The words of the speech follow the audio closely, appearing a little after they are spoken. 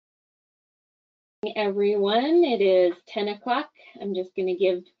Everyone, it is 10 o'clock. I'm just going to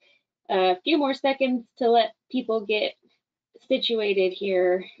give a few more seconds to let people get situated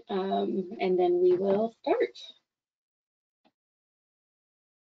here, and then we will start.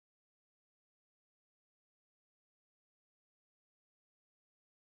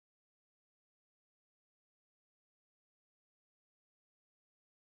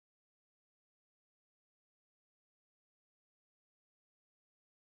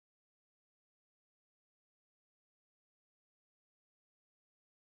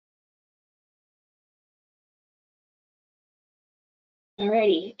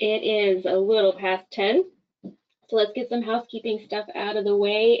 Alrighty, it is a little past 10. So let's get some housekeeping stuff out of the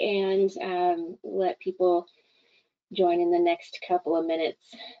way and let people join in the next couple of minutes.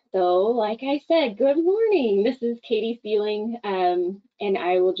 So, like I said, good morning. This is Katie Sealing, and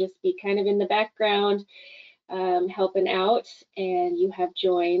I will just be kind of in the background helping out. And you have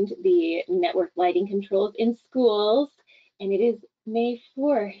joined the Network Lighting Controls in Schools, and it is May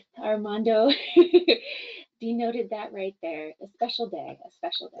 4th. Armando denoted that right there. A special day, a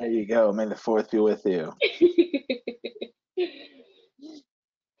special day. There you go. May the 4th be with you.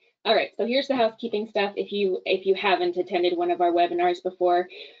 All right, so here's the housekeeping stuff. If you haven't attended one of our webinars before,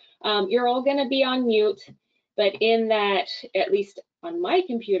 you're all going to be on mute, but in that, at least on my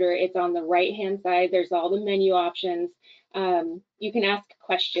computer, it's on the right-hand side. There's all the menu options. You can ask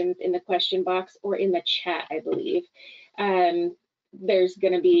questions in the question box or in the chat, I believe. There's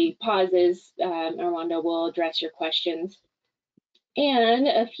going to be pauses. Armando will address your questions. And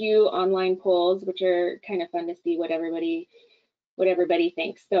a few online polls, which are kind of fun to see what everybody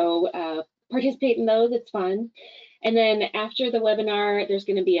thinks. So participate in those, it's fun. And then after the webinar, there's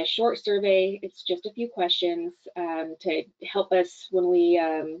going to be a short survey. It's just a few questions to help us when we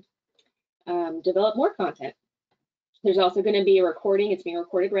develop more content. There's also going to be a recording. It's being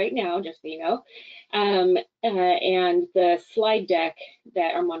recorded right now, just so you know. And the slide deck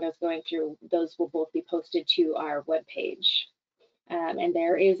that Armando's going through, those will both be posted to our webpage. And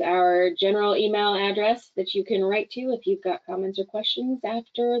there is our general email address that you can write to if you've got comments or questions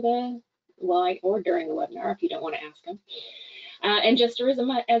after the, well, or during the webinar if you don't want to ask them. And just as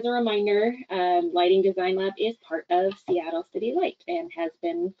a reminder, Lighting Design Lab is part of Seattle City Light and has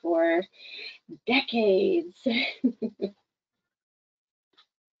been for decades.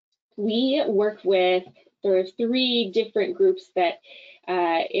 We work with sort of 3 different groups that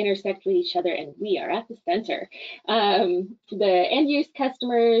intersect with each other, and we are at the center. The end-use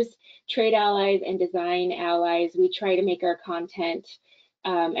customers, trade allies, and design allies. We try to make our content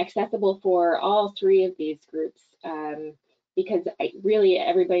accessible for all 3 of these groups because really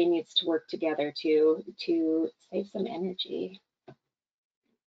everybody needs to work together to save some energy.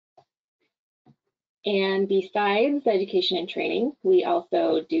 And besides education and training, we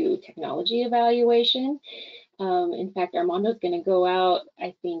also do technology evaluation. In fact, Armando's going to go out,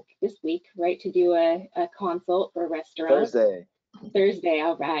 I think, this week, right, to do a consult for restaurants. Thursday,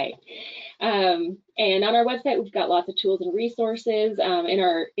 all right. And on our website, we've got lots of tools and resources.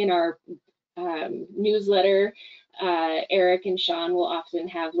 In our newsletter, Eric and Sean will often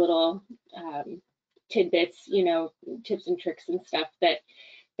have little tidbits, tips and tricks and stuff that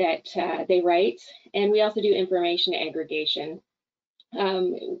they write. And we also do information aggregation,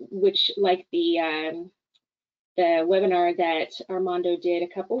 which, like the webinar that Armando did a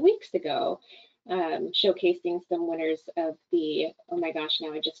couple weeks ago, showcasing some winners of the, oh my gosh,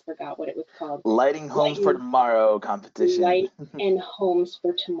 now I just forgot what it was called. Lighting Homes for Tomorrow competition. Light and Homes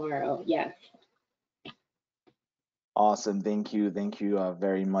for Tomorrow, yes. Awesome, thank you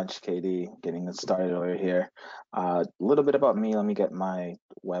very much, Katie, getting us started over here. A little bit about me, let me get my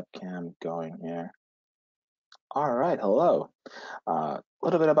webcam going here. All right, hello. A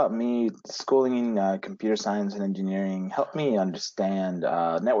little bit about me, schooling in computer science and engineering helped me understand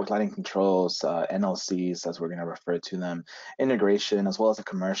network lighting controls, NLCs, as we're going to refer to them, integration, as well as the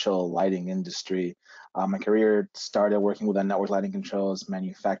commercial lighting industry. My career started working with a network lighting controls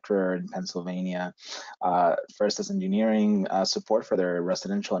manufacturer in Pennsylvania, first as engineering support for their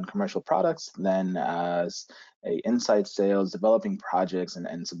residential and commercial products, then as inside sales, developing projects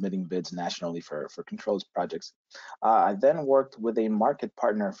and submitting bids nationally for controls projects. I then worked with a market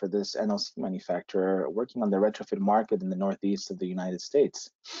partner for this NLC manufacturer, working on the retrofit market in the Northeast of the United States.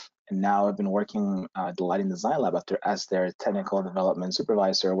 And now I've been working at the Lighting Design Lab as their technical development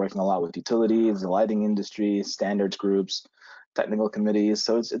supervisor, working a lot with utilities, the lighting industry, standards groups, technical committees.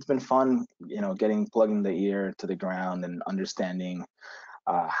 So it's been fun, plugging the ear to the ground and understanding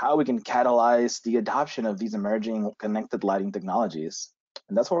how we can catalyze the adoption of these emerging connected lighting technologies.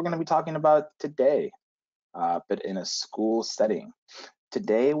 And that's what we're going to be talking about today, but in a school setting.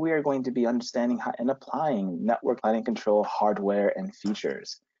 Today, we are going to be understanding how and applying network lighting control hardware and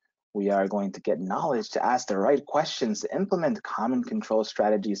features. We are going to get knowledge to ask the right questions to implement common control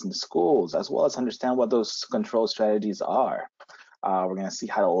strategies in schools, as well as understand what those control strategies are. We're going to see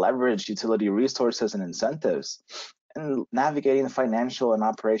how to leverage utility resources and incentives, and navigating financial and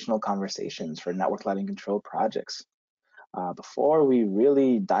operational conversations for network lighting control projects. Before we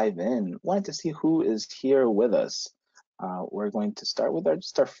really dive in, wanted to see who is here with us. We're going to start with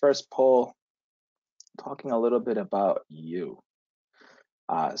just our first poll, talking a little bit about you.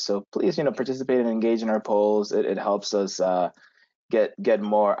 So please, participate and engage in our polls. It helps us get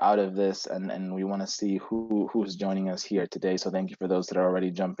more out of this, and we want to see who's joining us here today. So thank you for those that are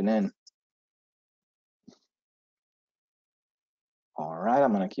already jumping in. All right,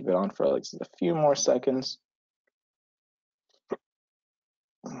 I'm gonna keep it on for like a few more seconds.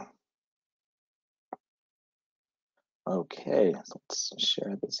 Okay, so let's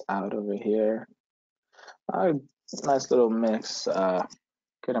share this out over here. Nice little mix.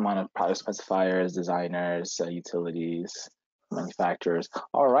 Good amount of product specifiers, designers, utilities, manufacturers.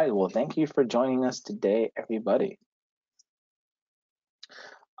 All right, well, thank you for joining us today, everybody.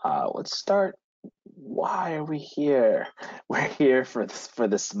 Let's start. Why are we here? We're here for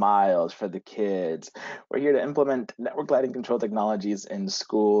the smiles, for the kids. We're here to implement network lighting control technologies in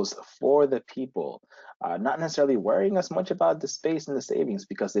schools for the people. Not necessarily worrying as much about the space and the savings,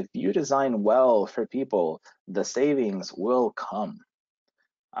 because if you design well for people, the savings will come.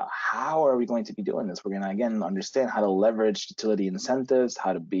 How are we going to be doing this? We're going to, again, understand how to leverage utility incentives,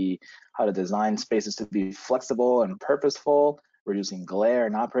 how to design spaces to be flexible and purposeful, reducing glare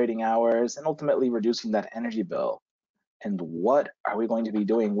and operating hours, and ultimately reducing that energy bill. And what are we going to be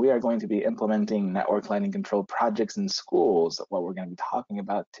doing? We are going to be implementing network lighting control projects in schools, what we're going to be talking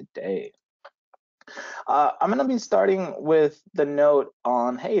about today. I'm going to be starting with the note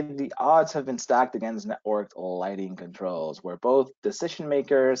on, hey, the odds have been stacked against networked lighting controls, where both decision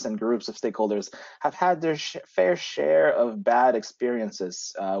makers and groups of stakeholders have had their fair share of bad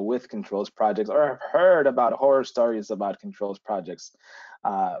experiences with controls projects, or have heard about horror stories about controls projects,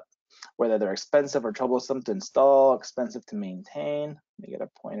 whether they're expensive or troublesome to install, expensive to maintain. Let me get a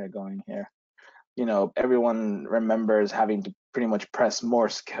pointer going here. Everyone remembers having to pretty much press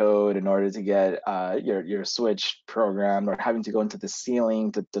Morse code in order to get your switch programmed, or having to go into the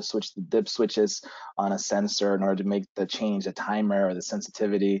ceiling to switch the dip switches on a sensor in order to make the change, the timer or the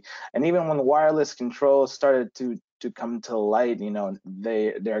sensitivity. And even when wireless controls started to come to light,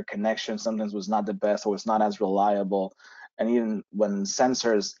 their connection sometimes was not the best, or was not as reliable. And even when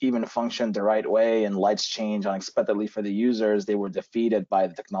sensors even functioned the right way and lights change unexpectedly for the users, they were defeated by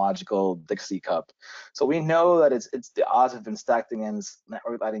the technological Dixie cup. So we know that it's the odds have been stacked against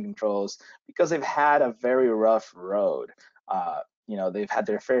network lighting controls because they've had a very rough road. They've had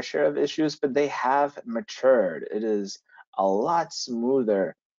their fair share of issues, but they have matured. It is a lot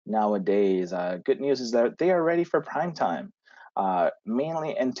smoother nowadays. Good news is that they are ready for prime time.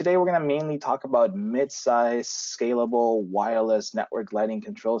 And today we're going to mainly talk about mid-size, scalable, wireless network lighting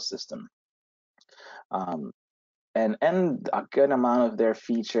control system. And a good amount of their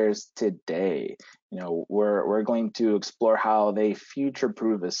features today. We're going to explore how they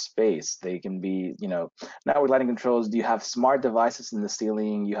future-proof a space. They can be, network lighting controls. You have smart devices in the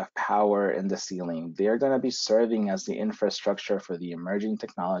ceiling, you have power in the ceiling. They're going to be serving as the infrastructure for the emerging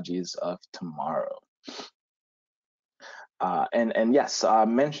technologies of tomorrow. And yes,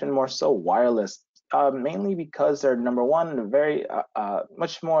 mention more so wireless, mainly because they're, number one, very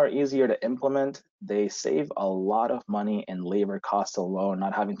much more easier to implement. They save a lot of money in labor costs alone,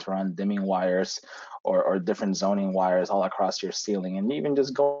 not having to run dimming wires or different zoning wires all across your ceiling, and even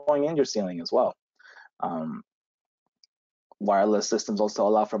just going in your ceiling as well. Wireless systems also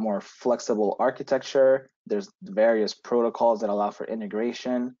allow for more flexible architecture. There's various protocols that allow for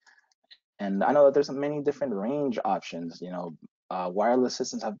integration. And I know that there's many different range options. Wireless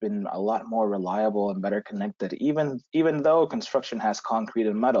systems have been a lot more reliable and better connected, even though construction has concrete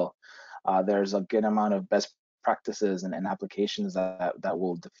and metal. There's a good amount of best practices and applications that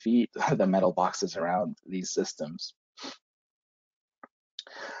will defeat the metal boxes around these systems.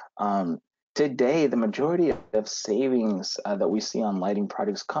 Today, the majority of savings that we see on lighting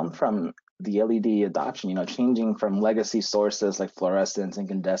projects come from the LED adoption, changing from legacy sources like fluorescents,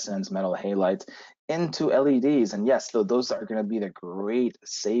 incandescents, metal halides into LEDs. And yes, those are going to be the great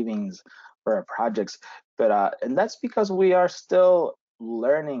savings for our projects. But and that's because we are still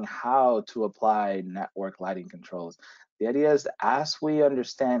learning how to apply network lighting controls. The idea is, as we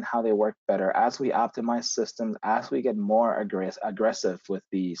understand how they work better, as we optimize systems, as we get more aggressive with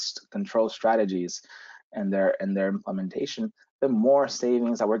these control strategies and their implementation, the more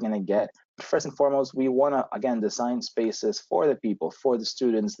savings that we're going to get. First and foremost, we want to, again, design spaces for the people, for the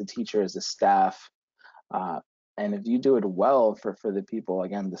students, the teachers, the staff. And if you do it well for the people,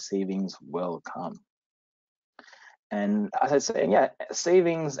 again, the savings will come. And as I was saying, yeah,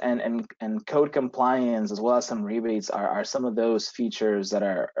 savings and code compliance, as well as some rebates, are some of those features that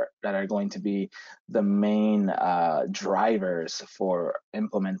are going to be the main drivers for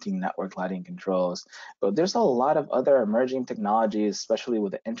implementing network lighting controls. But there's a lot of other emerging technologies, especially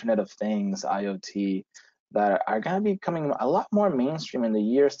with the Internet of Things, IoT, that are going to be becoming a lot more mainstream in the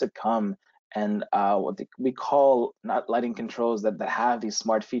years to come. And what we call not lighting controls that have these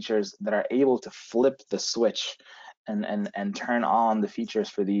smart features that are able to flip the switch and turn on the features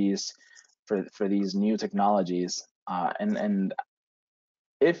for these new technologies. And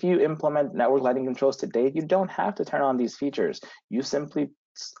if you implement network lighting controls today, you don't have to turn on these features. You simply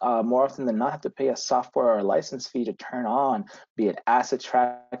more often than not have to pay a software or a license fee to turn on, be it asset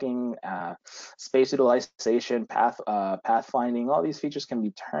tracking, space utilization, pathfinding. All these features can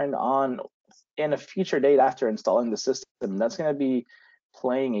be turned on in a future date after installing the system. That's going to be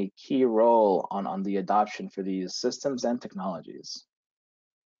playing a key role on the adoption for these systems and technologies.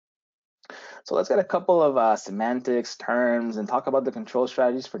 So let's get a couple of semantics, terms, and talk about the control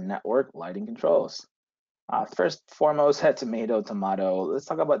strategies for network lighting controls. First, foremost, tomato, tomato. Let's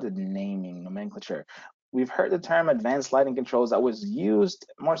talk about the naming nomenclature. We've heard the term advanced lighting controls that was used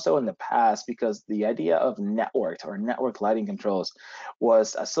more so in the past because the idea of networked or network lighting controls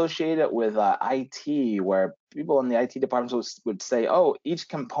was associated with IT, where people in the IT departments would say, oh, each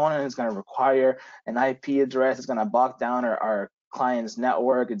component is going to require an IP address, it's going to bog down our client's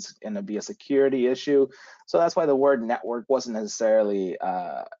network, it's going to be a security issue. So that's why the word network wasn't necessarily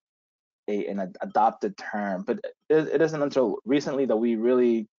an adopted term, but it isn't until recently that we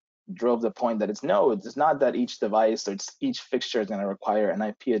really drove the point that it's not that each device or each fixture is going to require an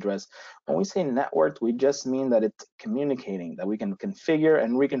IP address. When we say networked, we just mean that it's communicating, that we can configure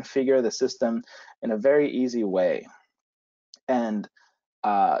and reconfigure the system in a very easy way. And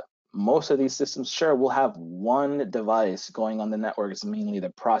most of these systems, sure, will have one device going on the network. It's mainly the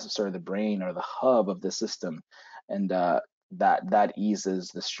processor, the brain, or the hub of the system. And that eases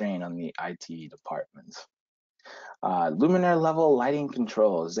the strain on the IT department. Luminaire level lighting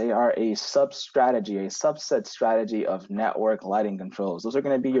controls, they are a subset strategy of network lighting controls. Those are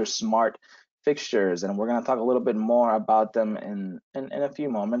going to be your smart fixtures, and we're going to talk a little bit more about them in a few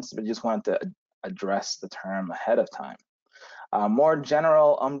moments, but just wanted to address the term ahead of time. More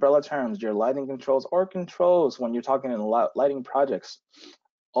general umbrella terms, your lighting controls or controls when you're talking in lighting projects,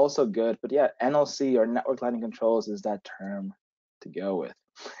 also good. But yeah, NLC or network lighting controls is that term to go with.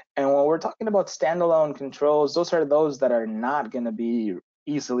 And when we're talking about standalone controls, those are those that are not going to be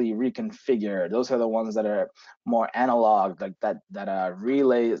easily reconfigured. Those are the ones that are more analog, like that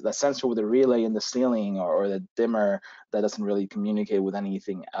relay, the sensor with a relay in the ceiling, or the dimmer that doesn't really communicate with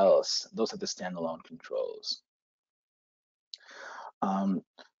anything else. Those are the standalone controls.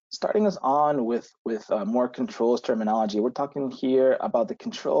 Starting us on with more controls terminology, we're talking here about the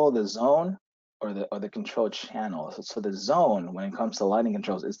control, the zone, or the control channel. So the zone, when it comes to lighting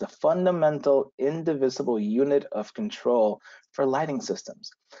controls, is the fundamental indivisible unit of control for lighting systems.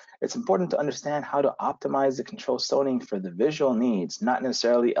 It's important to understand how to optimize the control zoning for the visual needs, not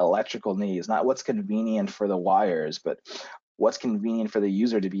necessarily electrical needs, not what's convenient for the wires, but what's convenient for the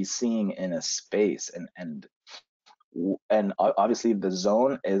user to be seeing in a space. And obviously the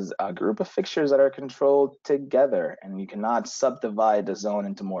zone is a group of fixtures that are controlled together, and you cannot subdivide the zone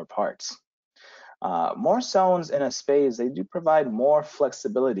into more parts. More zones in a space, they do provide more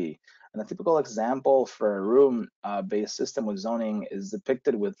flexibility. And a typical example for a room-based system with zoning is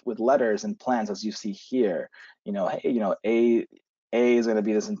depicted with letters and plans, as you see here. A is going to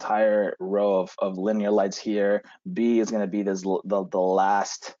be this entire row of linear lights here. B is going to be the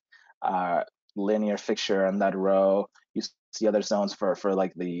last linear fixture on that row. You see other zones for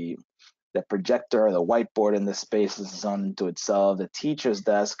like the projector or the whiteboard in the space is a zone to itself. The teacher's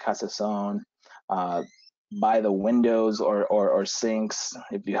desk has a zone. By the windows or sinks,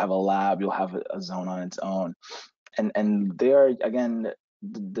 if you have a lab, you'll have a zone on its own. And they are, again,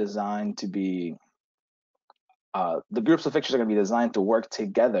 designed to be, the groups of fixtures are going to be designed to work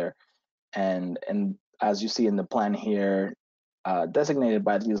together. And as you see in the plan here, designated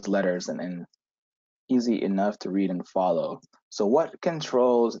by these letters and easy enough to read and follow. So what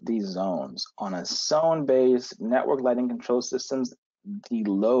controls these zones? On a zone-based network lighting control systems, the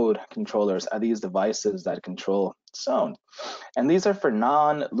load controllers are these devices that control zone. And these are for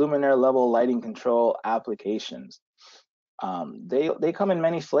non-luminaire level lighting control applications. They come in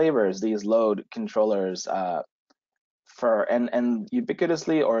many flavors, these load controllers. and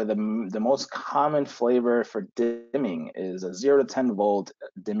ubiquitously, or the most common flavor for dimming is a 0 to 10 volt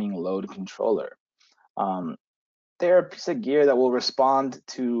dimming load controller. They're a piece of gear that will respond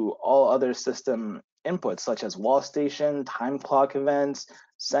to all other system inputs, such as wall station, time clock events,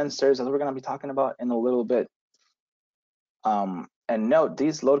 sensors, as we're going to be talking about in a little bit. And note,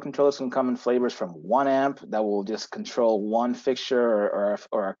 these load controllers can come in flavors from 1 amp that will just control one fixture,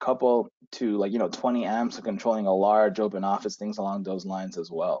 or a couple, to, like, 20 amps of controlling a large open office, things along those lines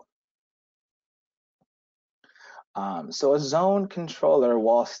as well. So a zone controller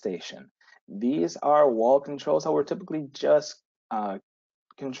wall station. These are wall controls that will typically just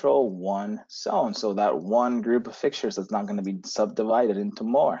control one zone, so that one group of fixtures that's not going to be subdivided into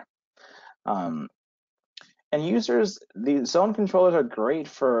more. And users, the zone controllers are great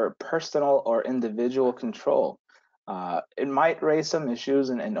for personal or individual control. It might raise some issues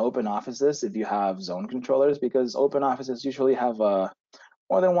in open offices if you have zone controllers, because open offices usually have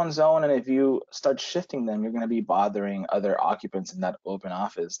more than one zone, and if you start shifting them, you're going to be bothering other occupants in that open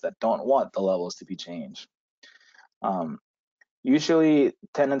office that don't want the levels to be changed. Usually,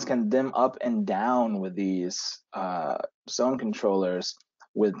 tenants can dim up and down with these zone controllers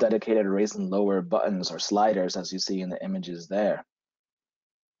with dedicated raise and lower buttons or sliders, as you see in the images there.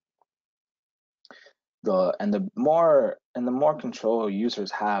 The more control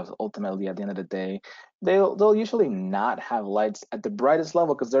users have, ultimately at the end of the day, they'll usually not have lights at the brightest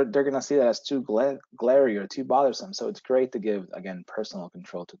level, because they're going to see that as too glary or too bothersome. So it's great to give, again, personal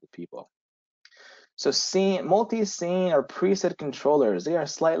control to the people. So multi-scene or preset controllers, they are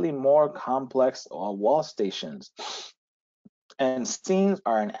slightly more complex wall stations. And scenes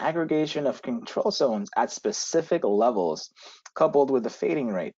are an aggregation of control zones at specific levels, coupled with the fading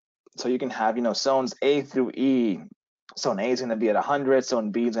rate. So you can have, zones A through E. Zone A is going to be at 100,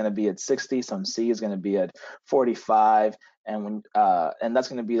 zone B is going to be at 60, zone C is going to be at 45, and that's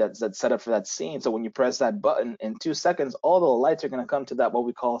going to be that setup for that scene. So when you press that button, in 2 seconds, all the lights are going to come to that what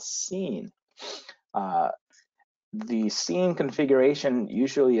we call scene. The scene configuration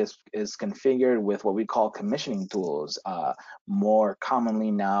usually is configured with what we call commissioning tools, more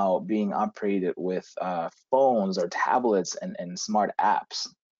commonly now being operated with phones or tablets and smart apps.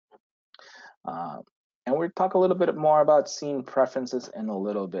 And we'll talk a little bit more about scene preferences in a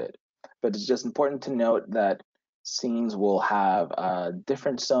little bit, but it's just important to note that scenes will have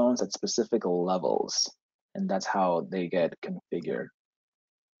different zones at specific levels, and that's how they get configured.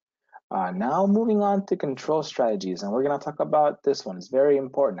 Now moving on to control strategies, and we're going to talk about this one. It's very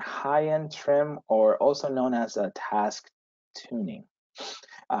important: high-end trim, or also known as a task tuning.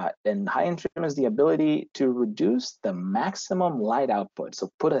 And high-end trim is the ability to reduce the maximum light output.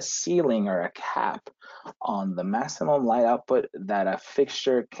 So put a ceiling or a cap on the maximum light output that a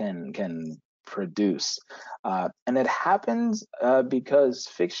fixture can produce. And it happens because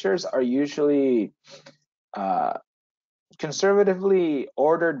fixtures are usually conservatively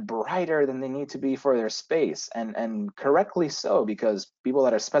ordered brighter than they need to be for their space, and correctly so, because people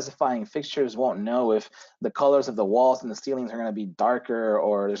that are specifying fixtures won't know if the colors of the walls and the ceilings are going to be darker,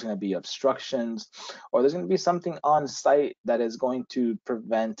 or there's going to be obstructions, or there's going to be something on site that is going to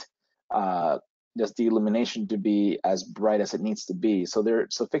prevent just the illumination to be as bright as it needs to be. So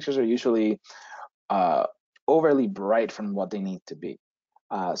fixtures are usually overly bright from what they need to be.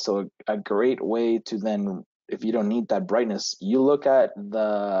 So a great way to then, if you don't need that brightness, you look at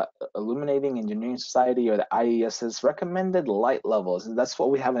the Illuminating Engineering Society, or the IES's recommended light levels. And that's what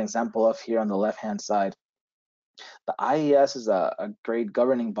we have an example of here on the left-hand side. The IES is a great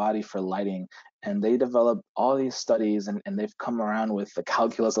governing body for lighting, and they develop all these studies, and they've come around with the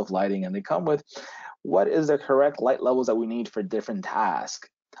calculus of lighting, and they come with what is the correct light levels that we need for different tasks.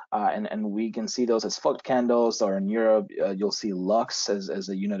 And we can see those as foot candles, or in Europe, you'll see lux as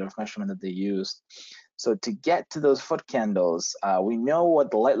a unit of measurement that they use. So to get to those foot candles, we know what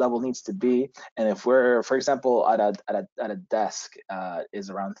the light level needs to be. And if we're, for example, at a desk,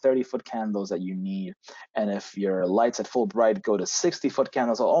 is around 30 foot candles that you need. And if your lights at full bright go to 60 foot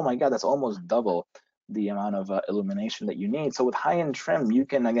candles, oh my God, that's almost double the amount of illumination that you need. So with high-end trim, you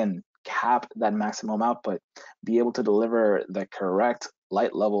can, again, cap that maximum output, be able to deliver the correct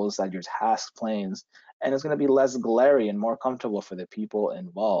light levels that your task planes, and it's going to be less glary and more comfortable for the people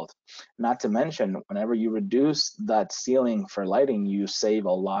involved. Not to mention, whenever you reduce that ceiling for lighting, you save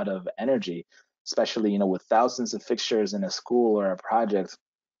a lot of energy, especially with thousands of fixtures in a school or a project.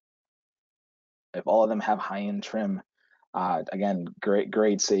 If all of them have high-end trim, again,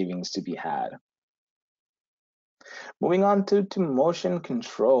 great savings to be had. Moving on to motion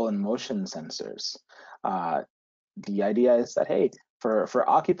control and motion sensors. The idea is that, hey, for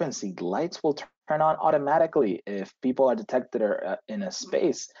occupancy, lights will turn on automatically if people are detected or in a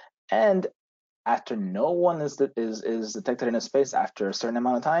space. And after no one is detected in a space after a certain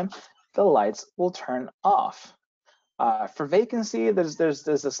amount of time, the lights will turn off. For vacancy, there's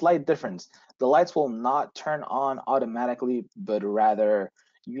a slight difference. The lights will not turn on automatically, but rather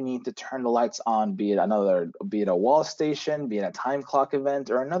you need to turn the lights on, be it a wall station, be it a time clock event,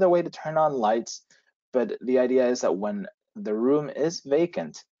 or another way to turn on lights. But the idea is that when the room is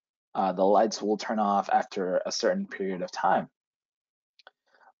vacant, the lights will turn off after a certain period of time.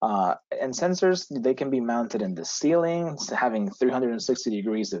 And sensors, they can be mounted in the ceiling, having 360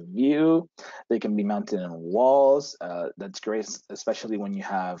 degrees of view. They can be mounted in walls. That's great, especially when you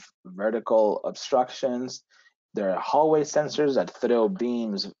have vertical obstructions. There are hallway sensors that throw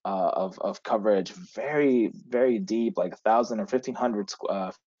beams of coverage very, very deep, like 1,000 or 1,500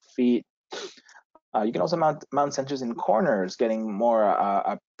 feet. You can also mount sensors in corners, getting more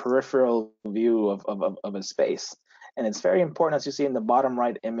a peripheral view of a space. And it's very important, as you see in the bottom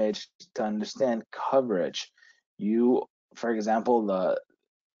right image, to understand coverage. For example,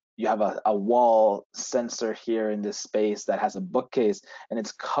 you have a wall sensor here in this space that has a bookcase, and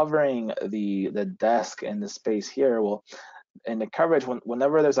it's covering the desk in the space here. Well, in the coverage,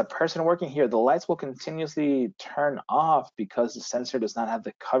 whenever there's a person working here, the lights will continuously turn off because the sensor does not have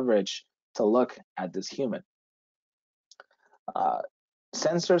the coverage to look at this human.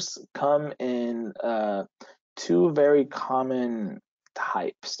 Sensors come in two very common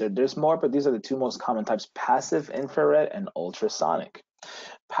types. There's more, but these are the two most common types: passive infrared and ultrasonic.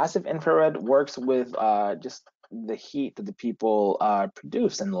 Passive infrared works with just the heat that the people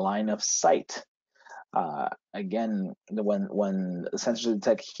produce in line of sight. Again, when sensors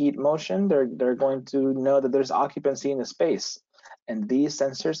detect heat motion, they're going to know that there's occupancy in the space. And these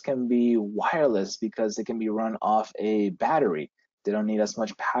sensors can be wireless because they can be run off a battery. They don't need as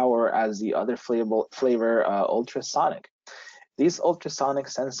much power as the other flavor ultrasonic. These ultrasonic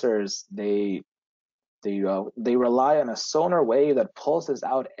sensors, they rely on a sonar wave that pulses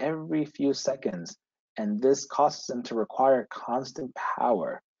out every few seconds, and this causes them to require constant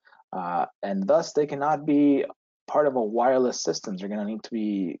power. And thus they cannot be part of a wireless system. They're going to need to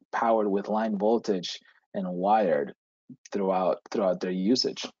be powered with line voltage and wired throughout their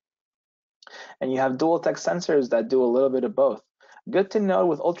usage. And you have dual tech sensors that do a little bit of both. Good to know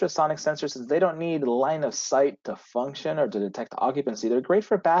with ultrasonic sensors is they don't need line of sight to function or to detect occupancy. They're great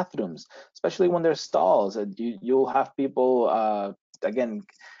for bathrooms, especially when there's stalls. You'll have people, again,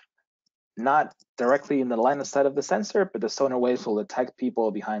 not directly in the line of sight of the sensor, but the sonar waves will detect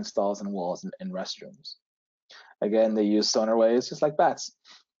people behind stalls and walls in restrooms. Again, they use sonar waves just like bats.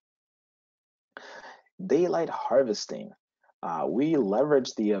 Daylight harvesting. We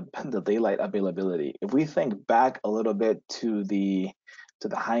leverage the daylight availability. If we think back a little bit to the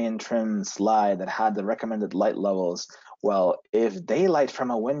high-end trim slide that had the recommended light levels, well, if daylight from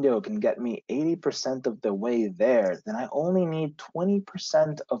a window can get me 80% of the way there, then I only need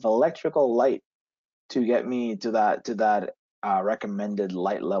 20% of electrical light to get me to that recommended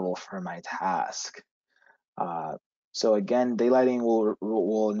light level for my task. So again, daylighting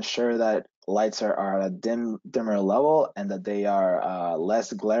will ensure that lights are at a dimmer level and that they are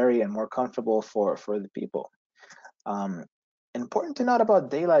less glary and more comfortable for the people. Important to note about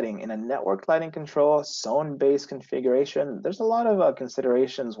daylighting in a network lighting control zone-based configuration, there's a lot of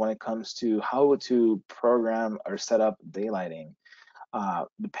considerations when it comes to how to program or set up daylighting.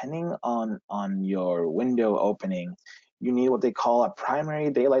 Depending on your window opening, you need what they call a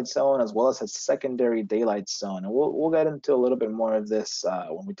primary daylight zone as well as a secondary daylight zone. And we'll get into a little bit more of this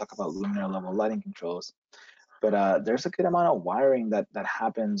when we talk about luminaire level lighting controls. But there's a good amount of wiring that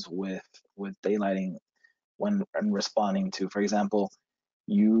happens with daylighting when responding to, for example,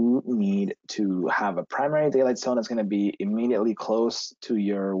 you need to have a primary daylight zone that's going to be immediately close to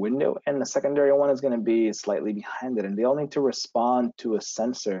your window, and the secondary one is going to be slightly behind it, and they all need to respond to a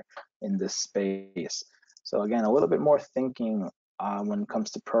sensor in this space. So again, a little bit more thinking when it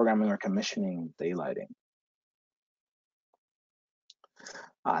comes to programming or commissioning daylighting.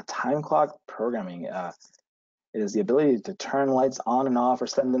 Time clock programming. It is the ability to turn lights on and off or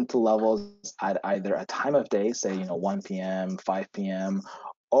send them to levels at either a time of day, say 1 p.m., 5 p.m.,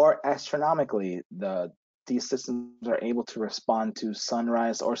 or astronomically. These systems are able to respond to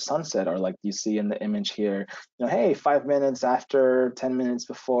sunrise or sunset, or like you see in the image here, hey, 5 minutes after, 10 minutes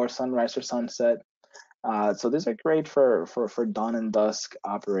before sunrise or sunset. So these are great for dawn and dusk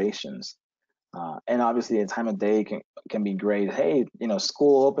operations. And obviously the time of day can be great. Hey,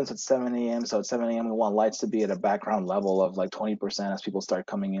 school opens at 7 a.m. So at 7 a.m. we want lights to be at a background level of like 20% as people start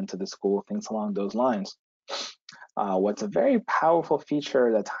coming into the school, things along those lines. What's a very powerful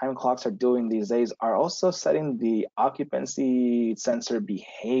feature that time clocks are doing these days are also setting the occupancy sensor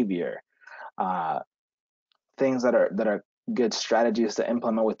behavior. Uh, Things that are good strategies to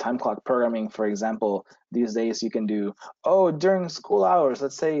implement with time clock programming. For example, these days you can do, oh, during school hours,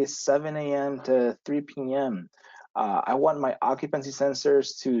 let's say 7 a.m. to 3 p.m. I want my occupancy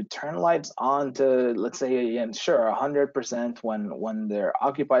sensors to turn lights on to, let's say, again, sure, 100% when they're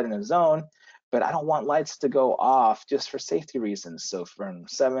occupied in a zone, but I don't want lights to go off just for safety reasons. So from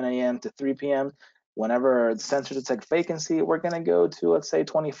 7 a.m. to 3 p.m., whenever the sensor detects vacancy, we're going to go to, let's say,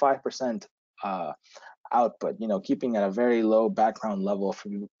 25% output, keeping at a very low background level for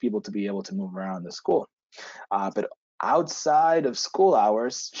people to be able to move around the school. But outside of school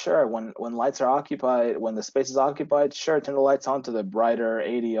hours, sure, when lights are occupied, when the space is occupied, sure, turn the lights on to the brighter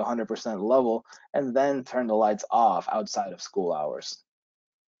 80, 100% level, and then turn the lights off outside of school hours.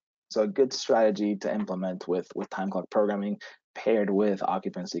 So a good strategy to implement with time clock programming paired with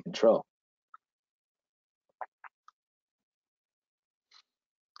occupancy control.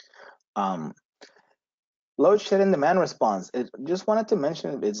 Um, Load shedding demand response. It just wanted to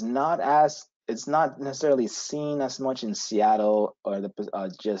mention it's not necessarily seen as much in Seattle or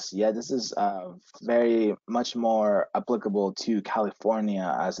the just yet. This is very much more applicable to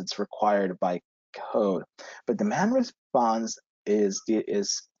California as it's required by code. But demand response is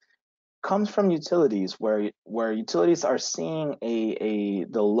comes from utilities where utilities are seeing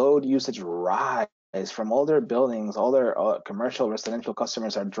the load usage rise from all their buildings, all their commercial residential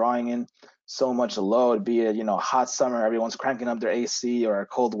customers are drawing in so much load, be it hot summer, everyone's cranking up their AC, or a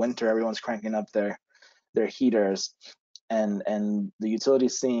cold winter, everyone's cranking up their heaters. And the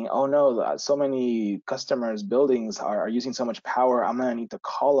utilities seeing, oh no, so many customers buildings are using so much power, I'm gonna need to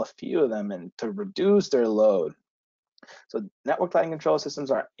call a few of them and to reduce their load. So network lighting control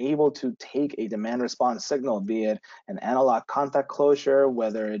systems are able to take a demand response signal, be it an analog contact closure,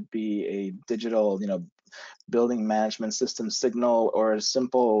 whether it be a digital, building management system signal, or a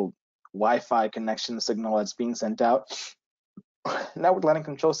simple Wi-Fi connection signal that's being sent out. Network lighting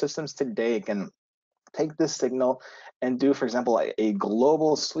control systems today can take this signal and do, for example, a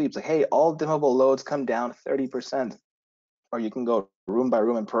global sweep. Like, hey, all dimmable loads come down 30%. Or you can go room by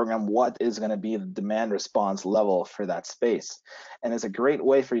room and program what is going to be the demand response level for that space. And it's a great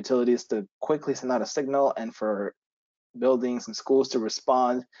way for utilities to quickly send out a signal and for buildings and schools to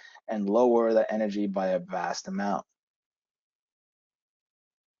respond and lower the energy by a vast amount.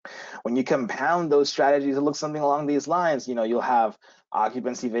 When you compound those strategies, it looks something along these lines. You'll have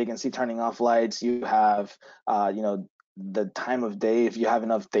occupancy, vacancy, turning off lights. You have, the time of day. If you have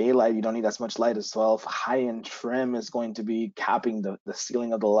enough daylight, you don't need as much light as well. High-end trim is going to be capping the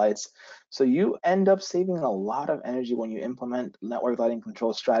ceiling of the lights. So you end up saving a lot of energy when you implement network lighting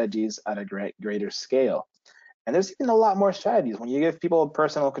control strategies at a greater scale. And there's even a lot more strategies. When you give people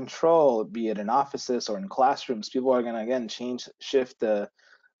personal control, be it in offices or in classrooms, people are going to, again, shift the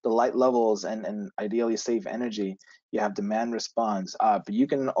light levels and ideally save energy. You have demand response, but you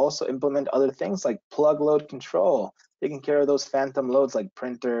can also implement other things like plug load control, taking care of those phantom loads like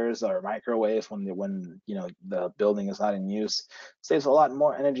printers or microwaves when the building is not in use. Saves a lot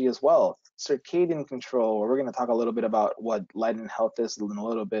more energy as well. Circadian control, where we're going to talk a little bit about what light and health is in a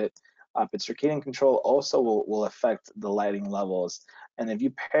little bit. But circadian control also will affect the lighting levels. And if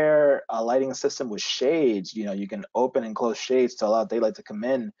you pair a lighting system with shades, you can open and close shades to allow daylight to come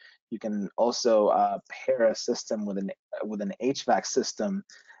in. You can also pair a system with an HVAC system,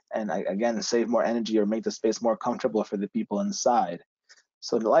 and again save more energy or make the space more comfortable for the people inside.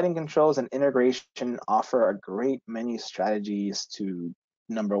 So the lighting controls and integration offer a great many strategies to,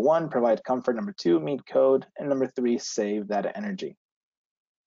 number one, provide comfort, number two, meet code, and number three, save that energy.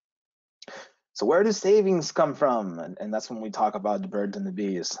 So where do savings come from? And that's when we talk about the birds and the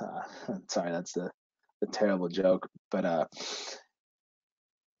bees. Sorry, that's the terrible joke. But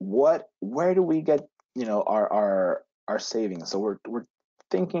where do we get our savings? So we're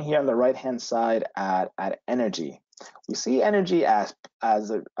thinking here on the right hand side at energy. We see energy as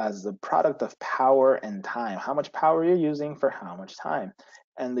the product of power and time. How much power you're using for how much time.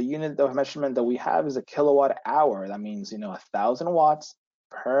 And the unit of measurement that we have is a kilowatt hour. That means 1,000 watts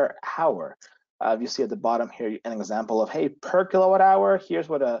per hour. You see at the bottom here an example of, hey, per kilowatt hour, here's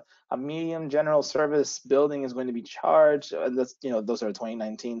what a medium general service building is going to be charged. That's, those are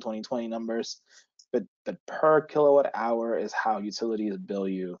 2019, 2020 numbers. But per kilowatt hour is how utilities bill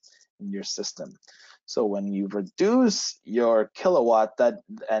you in your system. So when you reduce your kilowatt,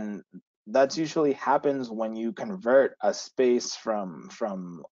 that usually happens when you convert a space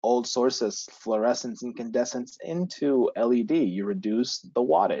from old sources, fluorescence, incandescence, into LED. You reduce the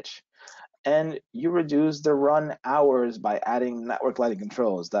wattage. And you reduce the run hours by adding network lighting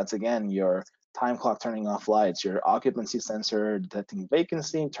controls. That's again your time clock turning off lights, your occupancy sensor detecting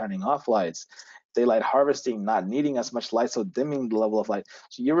vacancy, turning off lights, daylight harvesting, not needing as much light, so dimming the level of light.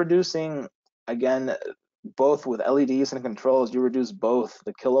 So you're reducing, again, both with LEDs and controls, you reduce both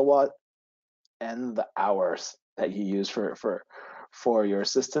the kilowatt and the hours that you use for your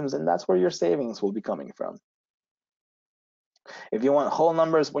systems, and that's where your savings will be coming from. If you want whole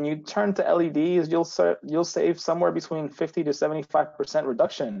numbers, when you turn to LEDs, you'll save somewhere between 50 to 75%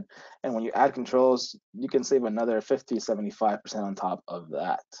 reduction, and when you add controls, you can save another 50, 75% on top of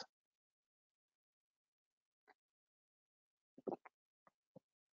that.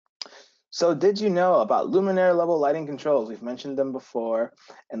 So did you know about luminaire level lighting controls? We've mentioned them before,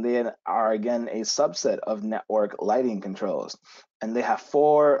 and they are again a subset of network lighting controls. And they have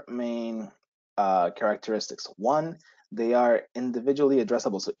four main characteristics. One, they are individually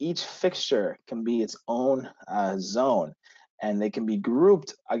addressable. So each fixture can be its own zone, and they can be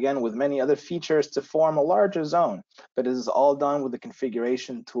grouped again with many other features to form a larger zone. But this is all done with the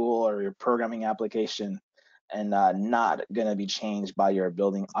configuration tool or your programming application, and not going to be changed by your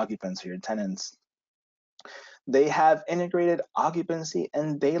building occupants or your tenants. They have integrated occupancy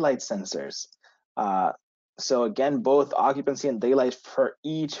and daylight sensors. So again, both occupancy and daylight for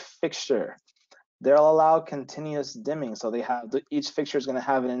each fixture. They'll allow continuous dimming. So they have each fixture is going to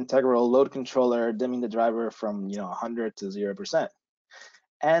have an integral load controller dimming the driver from 100 to 0%.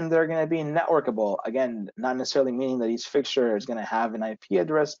 And they're going to be networkable. Again, not necessarily meaning that each fixture is going to have an IP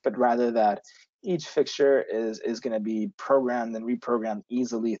address, but rather that each fixture is going to be programmed and reprogrammed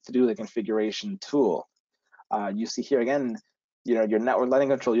easily through the configuration tool. You see here again, your network lighting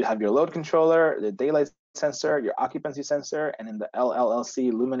control, you have your load controller, the daylight sensor, your occupancy sensor, and in the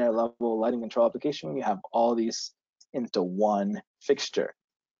LLLC luminaire level lighting control application, you have all these into one fixture.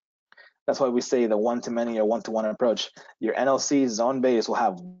 That's why we say the one-to-many or one-to-one approach. Your NLC zone base will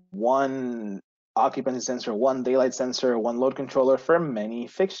have one occupancy sensor, one daylight sensor, one load controller for many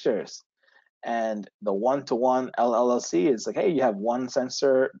fixtures. And the one-to-one LLC is like, hey, you have one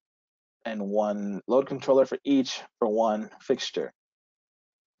sensor and one load controller for each for one fixture.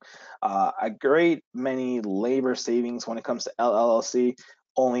 A great many labor savings when it comes to LLC,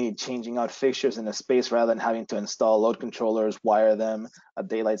 only changing out fixtures in a space rather than having to install load controllers, wire them, a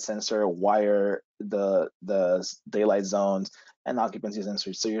daylight sensor, wire the daylight zones, and occupancy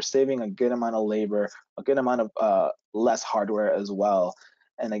sensors. So you're saving a good amount of labor, a good amount of less hardware as well.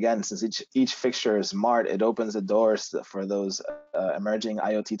 And again, since each fixture is smart, it opens the doors for those emerging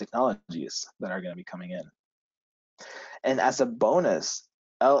IoT technologies that are going to be coming in. And as a bonus,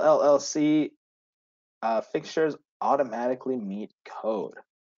 LLC fixtures automatically meet code.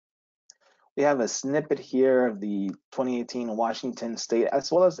 We have a snippet here of the 2018 Washington State,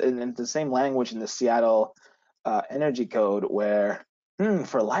 as well as in the same language in the Seattle Energy Code, where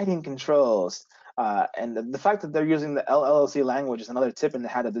for lighting controls, and the fact that they're using the LLC language is another tip in the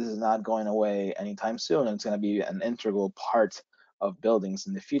hat that this is not going away anytime soon, and it's going to be an integral part of buildings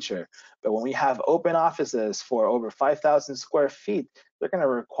in the future. But when we have open offices for over 5,000 square feet, they're going to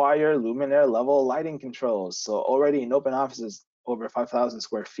require luminaire level lighting controls. So already in open offices over 5,000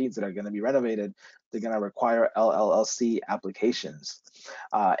 square feet that are going to be renovated, they're going to require LLC applications.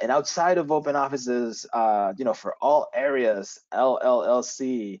 And outside of open offices, for all areas,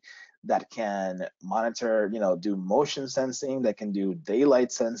 LLC that can monitor, do motion sensing, that can do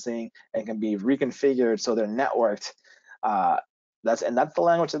daylight sensing, and can be reconfigured so they're networked. That's the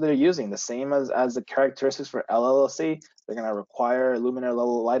language that they're using, the same as the characteristics for LLC. They're going to require luminaire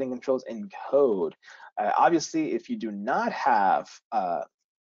level lighting controls in code. Obviously, if you do not have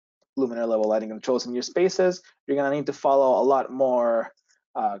luminaire level lighting controls in your spaces, you're going to need to follow a lot more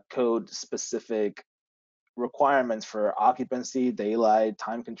code specific requirements for occupancy, daylight,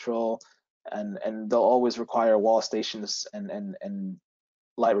 time control, and they'll always require wall stations and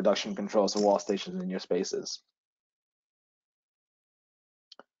light reduction controls of wall stations in your spaces.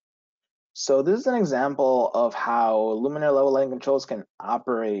 So this is an example of how luminaire level lighting controls can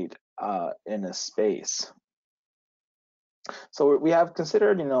operate in a space. So we have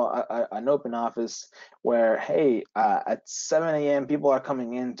considered, an open office where, hey, at 7 a.m. people are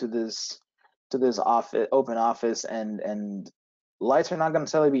coming into this open office, and lights are not going to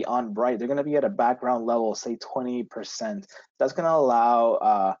necessarily be on bright. They're going to be at a background level, say 20%. That's going to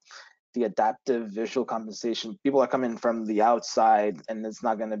allow the adaptive visual compensation. People are coming from the outside, and it's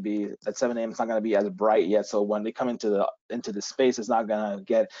not going to be at 7 a.m. It's not going to be as bright yet. So when they come into the space, it's not going to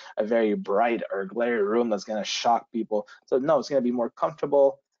get a very bright or glary room that's going to shock people. So no, it's going to be more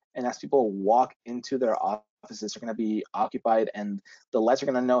comfortable. And as people walk into their offices are going to be occupied, and the lights are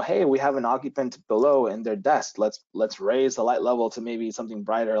going to know, hey, we have an occupant below in their desk. Let's raise the light level to maybe something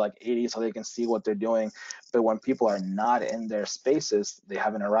brighter, like 80, so they can see what they're doing. But when people are not in their spaces, they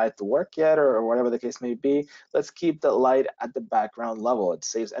haven't arrived to work yet, or whatever the case may be, let's keep the light at the background level. It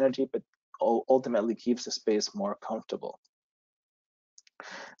saves energy, but ultimately keeps the space more comfortable.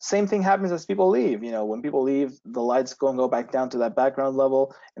 Same thing happens as people leave. When people leave, the lights go back down to that background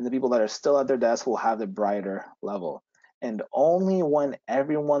level, and the people that are still at their desk will have the brighter level. And only when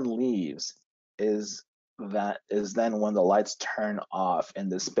everyone leaves is then when the lights turn off in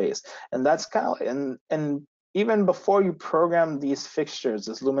this space. And that's kind of, and even before you program these fixtures,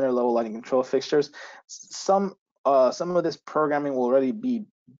 this luminaire level lighting control fixtures, some of this programming will already be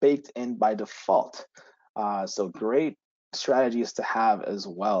baked in by default. So great strategies to have as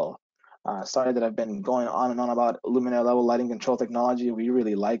well. Sorry that I've been going on and on about luminaire level lighting control technology. We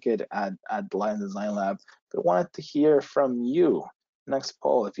really like it at the Lighting Design Lab, but wanted to hear from you. Next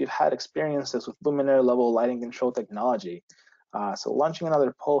poll, if you've had experiences with luminaire level lighting control technology. So launching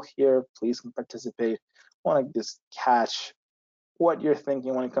another poll here, please participate. Want to just catch what you're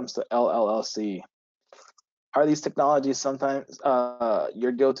thinking when it comes to LLLC. Are these technologies sometimes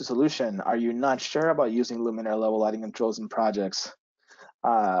your go-to solution? Are you not sure about using luminaire level lighting controls in projects?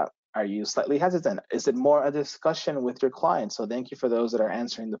 Are you slightly hesitant? Is it more a discussion with your client? So thank you for those that are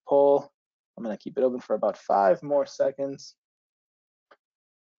answering the poll. I'm going to keep it open for about 5 more seconds.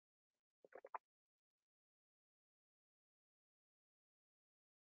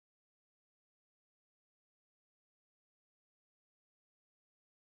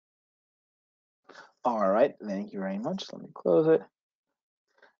 All right, thank you very much. Let me close it.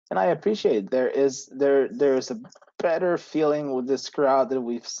 And I appreciate there's a better feeling with this crowd that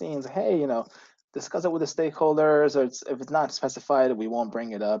we've seen. Hey, discuss it with the stakeholders, or if it's not specified, we won't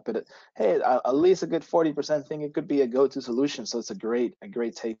bring it up. But hey, at least a good 40% think it could be a go-to solution. So it's a great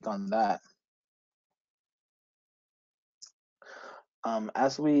take on that.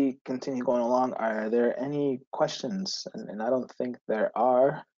 As we continue going along, are there any questions? And I don't think there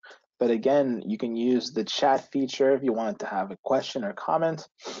are. But again, you can use the chat feature if you wanted to have a question or comment.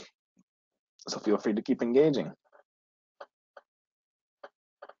 So feel free to keep engaging.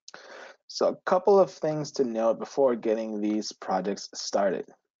 So a couple of things to note before getting these projects started.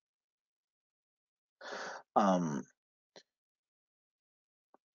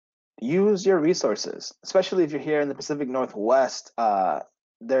 Use your resources, especially if you're here in the Pacific Northwest.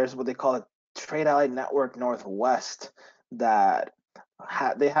 There's what they call a Trade Allied Network Northwest that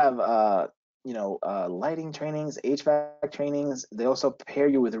they have lighting trainings, HVAC trainings. They also pair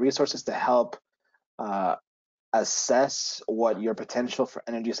you with resources to help assess what your potential for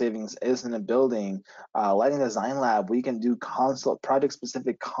energy savings is in a building. Lighting Design Lab, we can do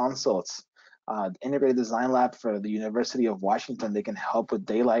project-specific consults. Integrated Design Lab for the University of Washington, they can help with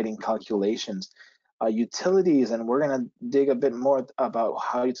daylighting calculations. Utilities, and we're going to dig a bit more about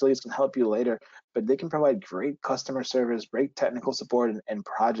how utilities can help you later, but they can provide great customer service, great technical support in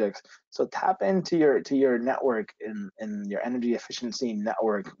projects. So tap into your network in your energy efficiency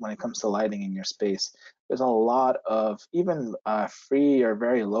network when it comes to lighting in your space. There's a lot of even free or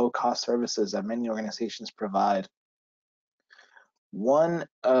very low cost services that many organizations provide. One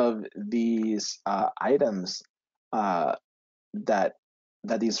of these items that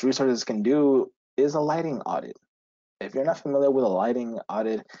these resources can do is a lighting audit. If you're not familiar with a lighting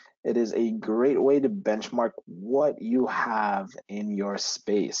audit, it is a great way to benchmark what you have in your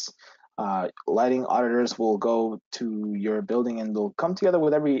space. Lighting auditors will go to your building and they'll come together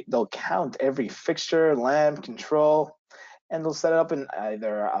with they'll count every fixture, lamp, control, and they'll set it up in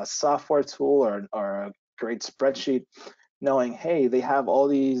either a software tool or a great spreadsheet, knowing, hey, they have all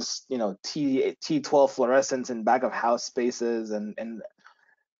these, T12 fluorescents in back of house spaces, and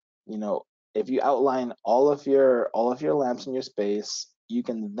if you outline all of your lamps in your space, you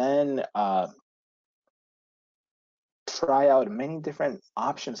can then try out many different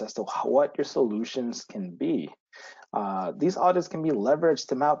options as to what your solutions can be. These audits can be leveraged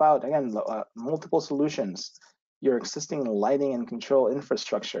to map out, again, multiple solutions, your existing lighting and control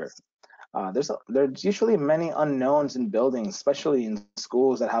infrastructure. There's usually many unknowns in buildings, especially in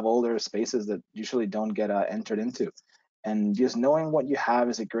schools that have older spaces that usually don't get entered into. And just knowing what you have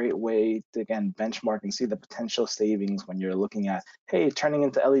is a great way to, again, benchmark and see the potential savings when you're looking at, hey, turning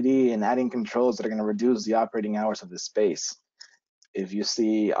into LED and adding controls that are going to reduce the operating hours of the space. If you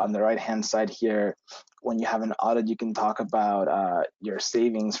see on the right-hand side here, when you have an audit, you can talk about your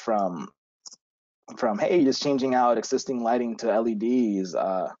savings from hey, just changing out existing lighting to LEDs,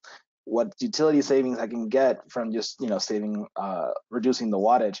 what utility savings I can get from just reducing the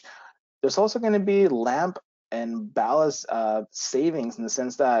wattage. There's also going to be lamp and ballast savings, in the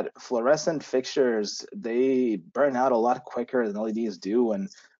sense that fluorescent fixtures, they burn out a lot quicker than LEDs do, and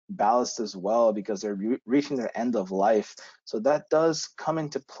ballast as well, because they're reaching their end of life. So that does come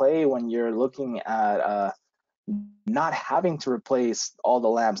into play when you're looking at not having to replace all the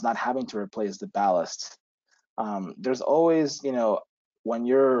lamps, not having to replace the ballast. There's always, when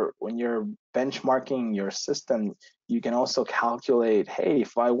you're benchmarking your system, you can also calculate, hey,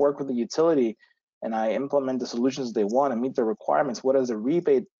 if I work with the utility and I implement the solutions they want and meet the requirements, what is the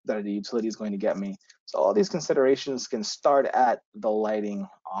rebate that the utility is going to get me? So all these considerations can start at the lighting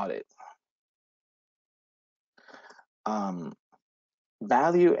audit.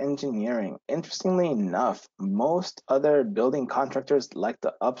 Value engineering. Interestingly enough, most other building contractors like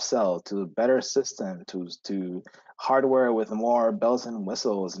to upsell to a better system, to hardware with more bells and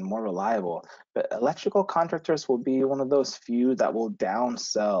whistles and more reliable. But electrical contractors will be one of those few that will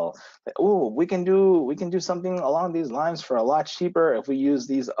downsell. Like, oh, we can do something along these lines for a lot cheaper if we use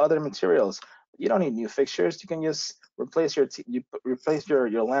these other materials. You don't need new fixtures. You can just replace your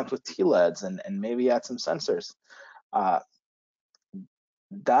lamps with TLEDs and maybe add some sensors. Uh,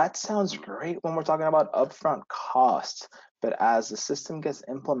 that sounds great when we're talking about upfront costs, but as the system gets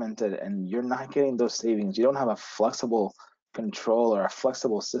implemented and you're not getting those savings, you don't have a flexible control or a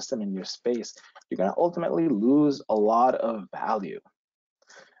flexible system in your space, you're going to ultimately lose a lot of value.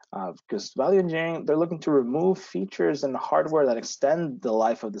 Because value engineering, they're looking to remove features and hardware that extend the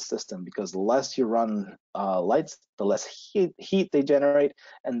life of the system, because the less you run lights, the less heat they generate,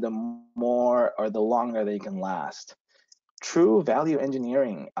 and the more or the longer they can last. True value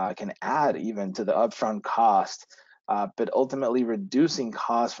engineering can add even to the upfront cost, but ultimately reducing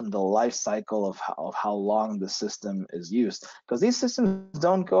costs from the life cycle of how long the system is used. Because these systems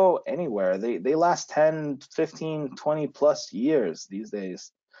don't go anywhere. They last 10, 15, 20 plus years these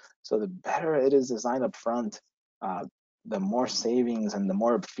days. So the better it is designed up front, the more savings and the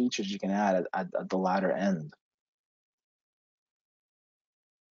more features you can add at the latter end.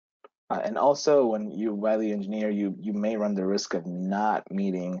 And also, when you value engineer, you may run the risk of not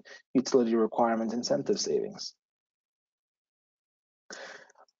meeting utility requirement incentive savings.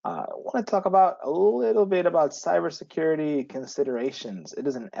 I want to talk about a little bit about cybersecurity considerations. It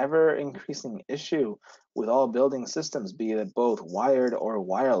is an ever increasing issue with all building systems, be it both wired or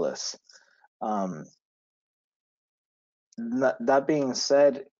wireless. That being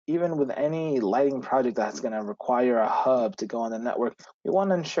said, even with any lighting project that's going to require a hub to go on the network, we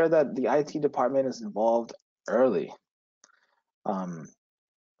want to ensure that the IT department is involved early.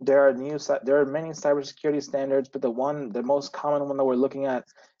 There are many cybersecurity standards, but the most common one that we're looking at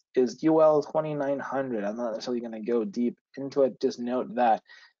is UL 2900. I'm not necessarily going to go deep into it. Just note that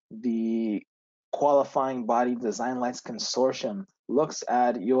the qualifying body Design Lights Consortium looks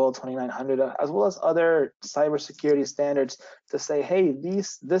at UL 2900 as well as other cybersecurity standards to say, hey,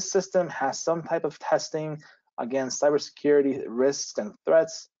 this system has some type of testing against cybersecurity risks and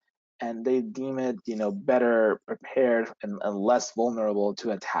threats, and they deem it, better prepared and less vulnerable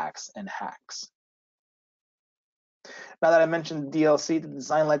to attacks and hacks. Now that I mentioned DLC, the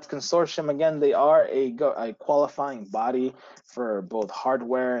Design Lights Consortium, again, they are a qualifying body for both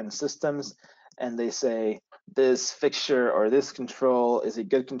hardware and systems, and they say this fixture or this control is a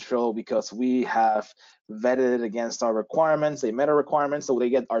good control because we have vetted it against our requirements. They met our requirements, so they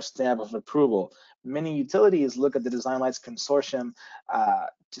get our stamp of approval. Many utilities look at the Design Lights Consortium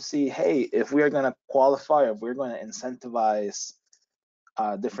to see, hey, if we are going to qualify, or if we're going to incentivize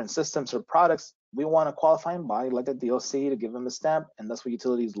different systems or products, we want a qualifying body like the DLC to give them a stamp, and that's what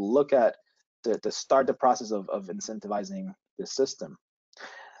utilities look at to start the process of incentivizing the system.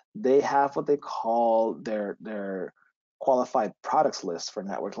 They have what they call their qualified products list for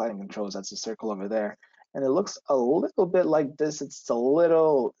network lighting controls. That's a circle over there. And it looks a little bit like this. It's a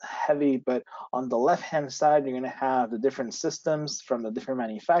little heavy, but on the left-hand side, you're going to have the different systems from the different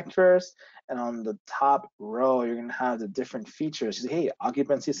manufacturers. And on the top row, you're going to have the different features. You say, hey,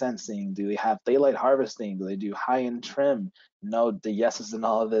 occupancy sensing. Do they have daylight harvesting? Do they do high-end trim? Note the yeses in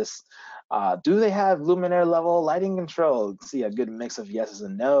all of this. Do they have luminaire level lighting control? See a good mix of yeses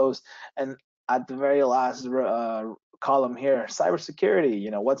and nos. And at the very last column here, cybersecurity.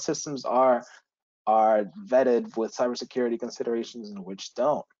 What systems are vetted with cybersecurity considerations and which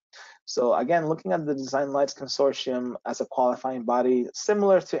don't. So again, looking at the Design Lights Consortium as a qualifying body,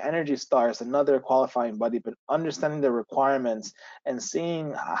 similar to Energy Stars, another qualifying body, but understanding the requirements and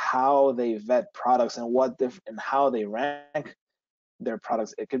seeing how they vet products and and how they rank their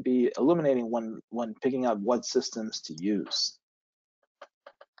products, it could be illuminating when picking out what systems to use.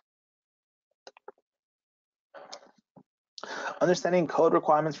 Understanding code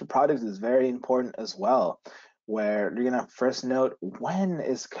requirements for projects is very important as well, where you're gonna first note when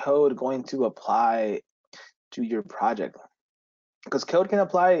is code going to apply to your project. Because code can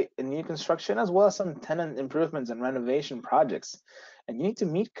apply in new construction as well as some tenant improvements and renovation projects. And you need to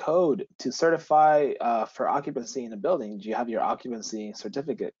meet code to certify for occupancy in a building. Do you have your occupancy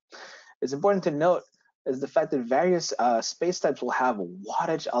certificate? It's important to note is the fact that various space types will have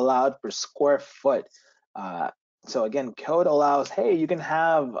wattage allowed per square foot. Uh, so again, code allows, hey, you can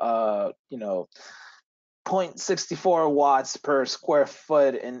have, 0.64 watts per square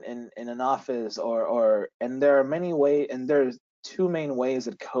foot in an office, and there are many ways, and there's two main ways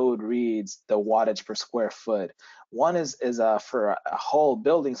that code reads the wattage per square foot. One is for a whole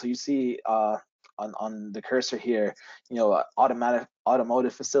building. So you see on the cursor here,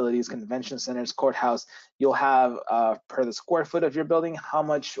 automotive facilities, convention centers, courthouse. You'll have per the square foot of your building how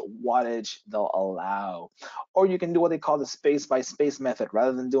much wattage they'll allow. Or you can do what they call the space by space method.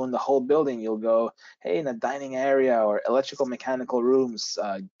 Rather than doing the whole building, you'll go, hey, in a dining area or electrical mechanical rooms,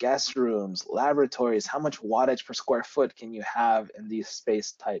 guest rooms, laboratories, how much wattage per square foot can you have in these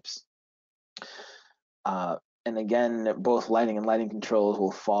space types? And again, both lighting and lighting controls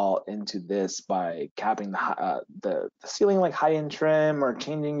will fall into this by capping the ceiling like high-end trim or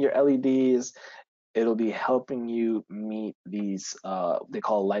changing your LEDs. It'll be helping you meet these, they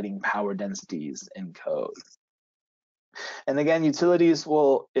call lighting power densities in code. And again, utilities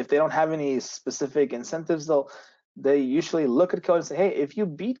will, if they don't have any specific incentives, they usually look at code and say, hey, if you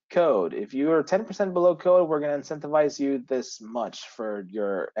beat code, if you're 10% below code, we're going to incentivize you this much for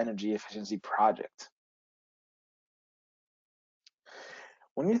your energy efficiency project.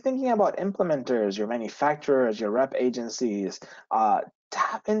 When you're thinking about implementers, your manufacturers, your rep agencies,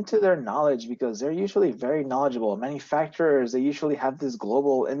 tap into their knowledge because they're usually very knowledgeable. Manufacturers, they usually have this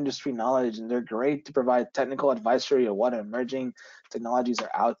global industry knowledge and they're great to provide technical advisory on what emerging technologies are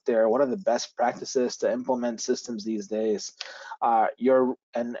out there, what are the best practices to implement systems these days.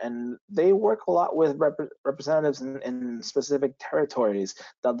 And they work a lot with representatives in specific territories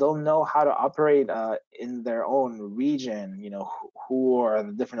that they'll know how to operate in their own region. Who are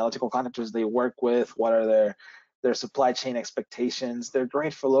the different electrical contractors they work with, what are their supply chain expectations. They're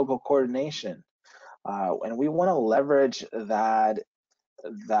great for local coordination. And we want to leverage that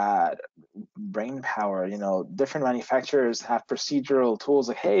brain power. Different manufacturers have procedural tools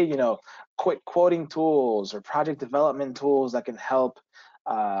like, hey, quick quoting tools or project development tools that can help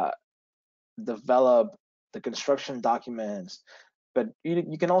develop the construction documents. But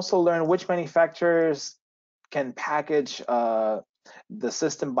you can also learn which manufacturers can package the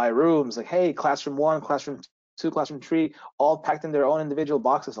system by rooms, like, hey, classroom 1, classroom 2, classroom 3, all packed in their own individual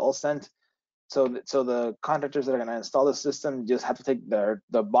boxes, all sent. So the contractors that are going to install the system just have to take the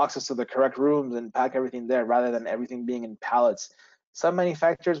boxes to the correct rooms and pack everything there rather than everything being in pallets. Some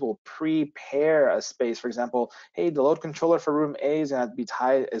manufacturers will prepare a space. For example, hey, the load controller for room A is going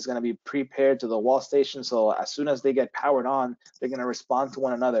to be prepared to the wall station. So as soon as they get powered on, they're going to respond to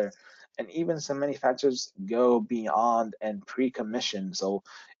one another. And even some manufacturers go beyond and pre-commission. So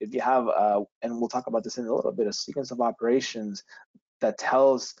if you have, and we'll talk about this in a little bit, a sequence of operations that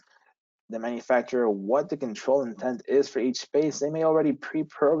tells the manufacturer what the control intent is for each space, they may already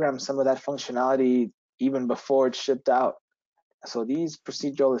pre-program some of that functionality even before it's shipped out. So these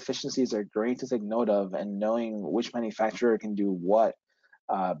procedural efficiencies are great to take note of, and knowing which manufacturer can do what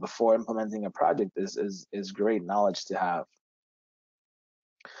before implementing a project is great knowledge to have.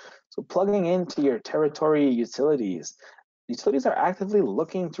 So plugging into your territory utilities. Utilities are actively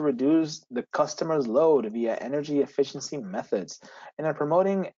looking to reduce the customer's load via energy efficiency methods and are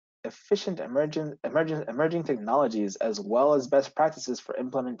promoting efficient emerging technologies as well as best practices for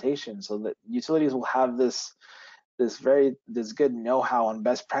implementation, so that utilities will have this good know-how on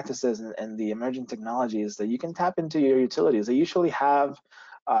best practices and the emerging technologies that you can tap into your utilities. They usually have,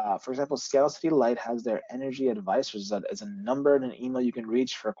 for example, Seattle City Light has their energy advisors that is a number and an email you can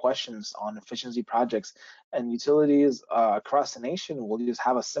reach for questions on efficiency projects. And utilities across the nation will just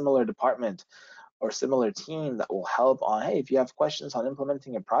have a similar department or similar team that will help on, hey, if you have questions on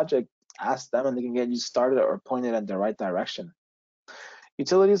implementing a project, ask them and they can get you started or pointed in the right direction.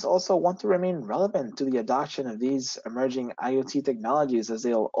 Utilities also want to remain relevant to the adoption of these emerging IoT technologies, as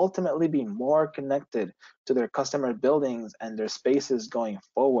they'll ultimately be more connected to their customer buildings and their spaces going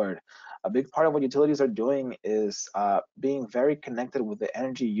forward. A big part of what utilities are doing is being very connected with the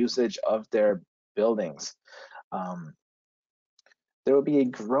energy usage of their buildings. There will be a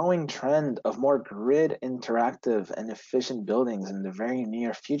growing trend of more grid interactive and efficient buildings in the very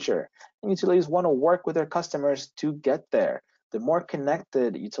near future, and utilities want to work with their customers to get there. The more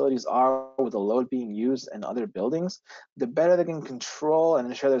connected utilities are with the load being used in other buildings, the better they can control and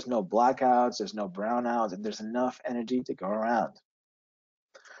ensure there's no blackouts, there's no brownouts, and there's enough energy to go around.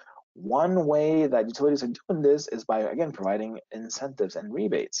 One way that utilities are doing this is by, again, providing incentives and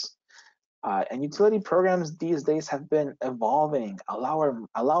rebates. And utility programs these days have been evolving,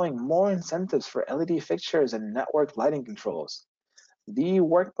 allowing more incentives for LED fixtures and network lighting controls. The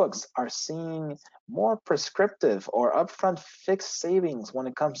workbooks are seeing more prescriptive or upfront fixed savings when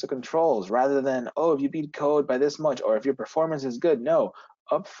it comes to controls rather than, oh, if you beat code by this much or if your performance is good. No,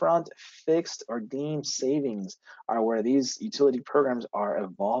 upfront fixed or deemed savings are where these utility programs are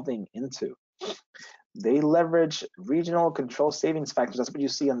evolving into. They leverage regional control savings factors. That's what you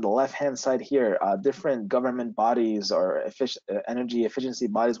see on the left-hand side here. Different government bodies or energy efficiency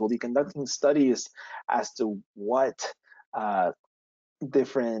bodies will be conducting studies as to what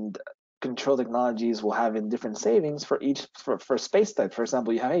different control technologies will have in different savings for each for space type. For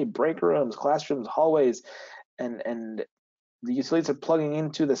example, you have break rooms, classrooms, hallways, and the utilities are plugging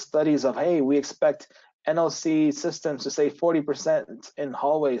into the studies of, hey, we expect NLC systems to save 40% in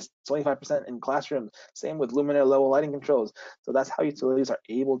hallways, 25% in classrooms. Same with luminaire level lighting controls. So that's how utilities are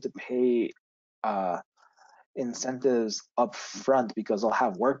able to pay incentives up front, because they'll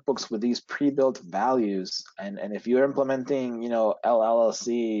have workbooks with these pre-built values. And if you're implementing,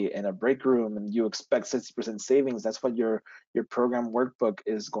 LLC in a break room and you expect 60% savings, that's what your program workbook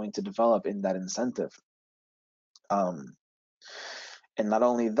is going to develop in that incentive. And not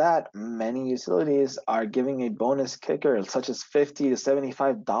only that, many utilities are giving a bonus kicker, such as $50 to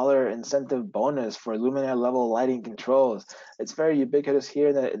 $75 incentive bonus for luminaire level lighting controls. It's very ubiquitous here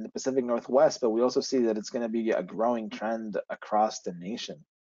in the Pacific Northwest, but we also see that it's going to be a growing trend across the nation.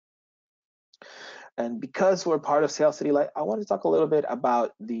 And because we're part of Seattle City Light, I want to talk a little bit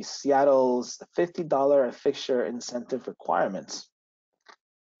about the Seattle's $50 a fixture incentive requirements.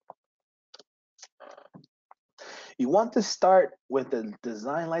 You want to start with the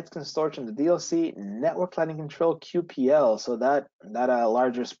Design Lights Consortium, the DLC Network Lighting Control QPL. So that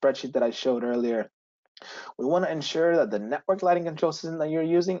larger spreadsheet that I showed earlier. We want to ensure that the network lighting control system that you're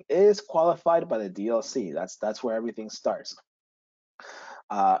using is qualified by the DLC. That's where everything starts.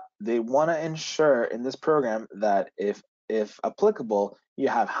 They want to ensure in this program that if applicable, you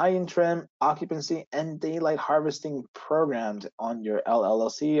have high-end trim, occupancy, and daylight harvesting programs on your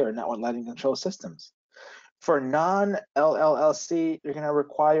LLC or network lighting control systems. For non-LLC, you're going to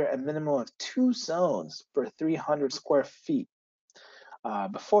require a minimum of 2 zones per 300 square feet.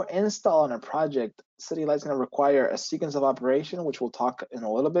 Before install on a project, City Light's going to require a sequence of operation, which we'll talk in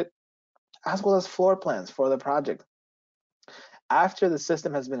a little bit, as well as floor plans for the project. After the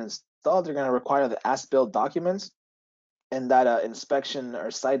system has been installed, you're going to require the as-built documents and that inspection or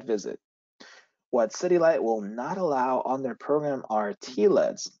site visit. What City Light will not allow on their program are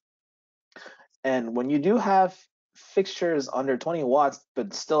TLEDs. And when you do have fixtures under 20 watts,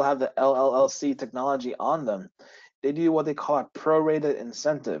 but still have the LLC technology on them, they do what they call a prorated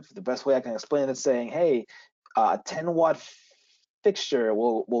incentive. The best way I can explain it is saying, hey, a 10-watt fixture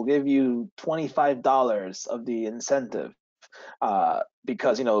will give you $25 of the incentive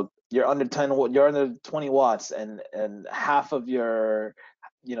because you're under 20 watts, and half of your,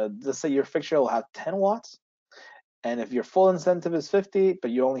 let's say your fixture will have 10 watts. And if your full incentive is 50,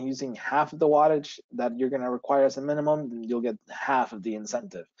 but you're only using half of the wattage that you're going to require as a minimum, then you'll get half of the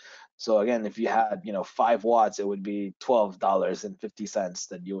incentive. So again, if you had 5 watts, it would be $12.50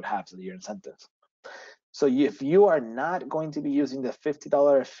 that you would have to your incentives. So if you are not going to be using the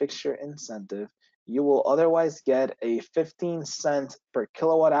 $50 fixture incentive, you will otherwise get a 15 cents per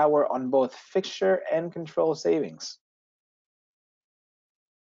kilowatt hour on both fixture and control savings.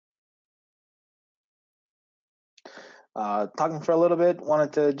 Talking for a little bit,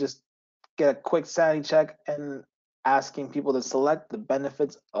 wanted to just get a quick sanity check and asking people to select the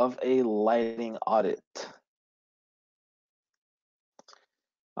benefits of a lighting audit.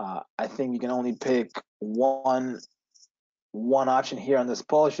 I think you can only pick one option here on this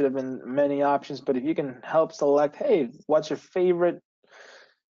poll. It should have been many options, but if you can help select, hey, what's your favorite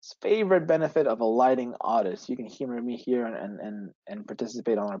benefit of a lighting audit? So you can humor me here and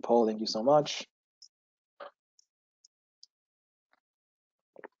participate on our poll. Thank you so much.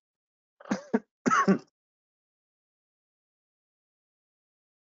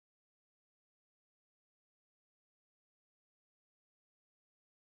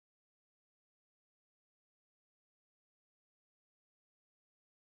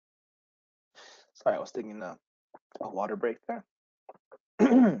 Sorry, I was taking a water break there.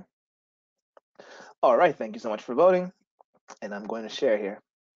 All right, thank you so much for voting. And I'm going to share here.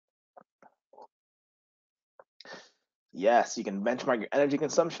 Yes, you can benchmark your energy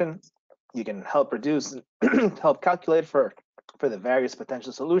consumption. You can help reduce, help calculate for the various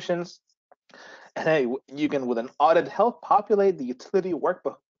potential solutions. And hey, you can, with an audit, help populate the utility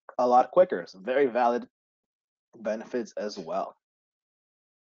workbook a lot quicker. So very valid benefits as well.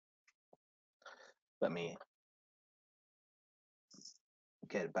 Let me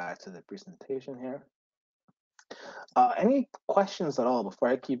get back to the presentation here. Any questions at all before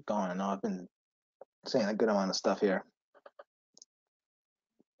I keep going? I know I've been saying a good amount of stuff here.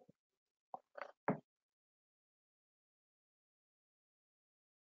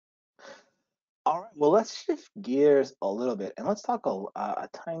 All right, well, let's shift gears a little bit and let's talk a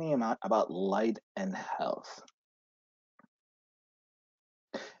tiny amount about light and health.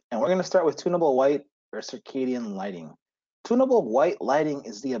 And we're going to start with tunable white or circadian lighting. Tunable white lighting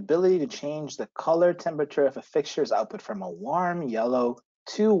is the ability to change the color temperature of a fixture's output from a warm yellow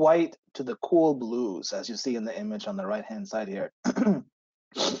to white to the cool blues, as you see in the image on the right-hand side here.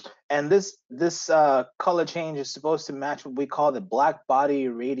 And this color change is supposed to match what we call the black body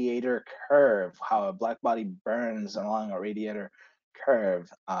radiator curve, how a black body burns along a radiator curve.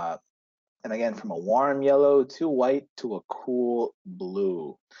 And again, from a warm yellow to white to a cool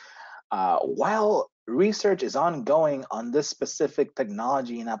blue. While research is ongoing on this specific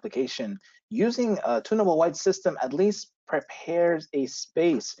technology and application, using a tunable white system at least prepares a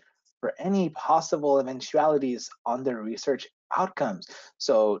space for any possible eventualities on the research outcomes.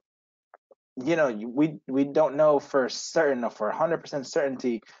 So, you know, we don't know for certain or for 100%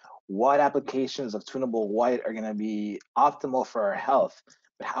 certainty what applications of tunable white are going to be optimal for our health.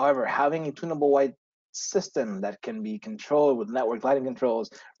 But however, having a tunable white system that can be controlled with network lighting controls,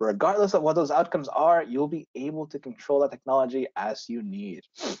 regardless of what those outcomes are, you'll be able to control that technology as you need.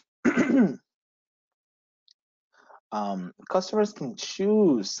 Customers can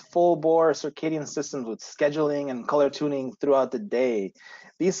choose full bore circadian systems with scheduling and color tuning throughout the day.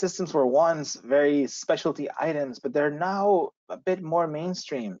 These systems were once very specialty items, but they're now a bit more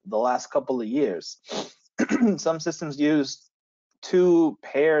mainstream the last couple of years. Some systems use two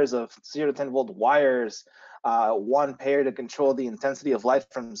pairs of 0 to 10 volt wires, one pair to control the intensity of light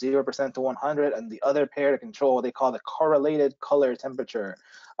from 0% to 100, and the other pair to control what they call the correlated color temperature.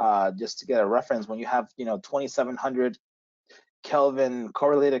 Just to get a reference, when you have 2700 Kelvin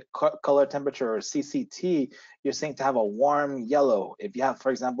correlated color temperature or CCT, you're saying to have a warm yellow. If you have,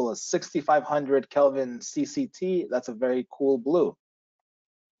 for example, a 6500 Kelvin CCT, that's a very cool blue.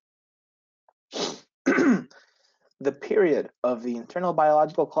 The period of the internal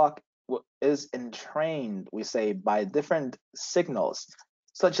biological clock is entrained, we say, by different signals,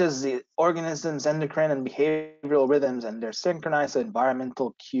 such as the organism's endocrine and behavioral rhythms, and they're synchronized to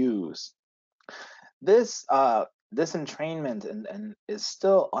environmental cues. This entrainment and is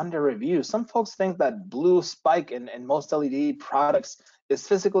still under review. Some folks think that blue spike in most LED products is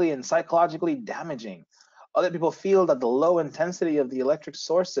physically and psychologically damaging. Other people feel that the low intensity of the electric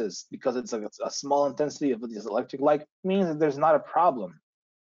sources, because it's a small intensity of this electric light, means that there's not a problem.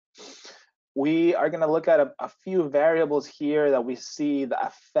 We are going to look at a few variables here that we see that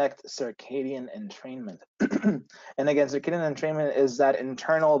affect circadian entrainment. And again, circadian entrainment is that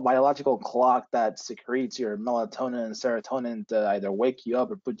internal biological clock that secretes your melatonin and serotonin to either wake you up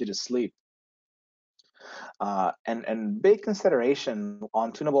or put you to sleep. And big consideration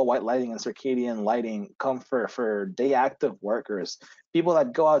on tunable white lighting and circadian lighting come for day active workers. People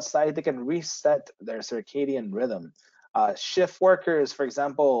that go outside, they can reset their circadian rhythm. Shift workers, for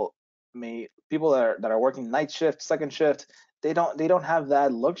example, people that are working night shift, second shift, they don't have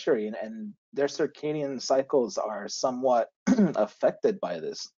that luxury, and their circadian cycles are somewhat affected by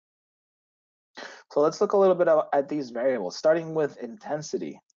this. So let's look a little bit at these variables, starting with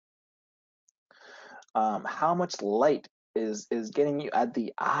intensity. How much light is getting you at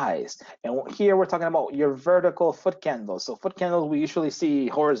the eyes. And here we're talking about your vertical foot candles. So foot candles we usually see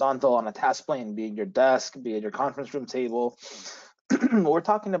horizontal on a task plane, be it your desk, be it your conference room table. We're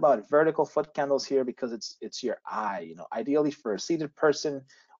talking about vertical foot candles here because it's your eye. You know, ideally for a seated person,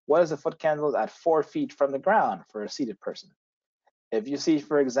 what is a foot candle at 4 feet from the ground for a seated person? If you see,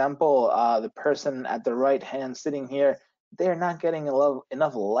 for example, the person at the right hand sitting here, they're not getting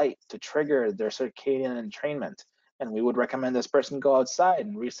enough light to trigger their circadian entrainment. And we would recommend this person go outside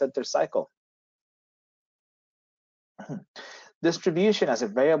and reset their cycle. Distribution as a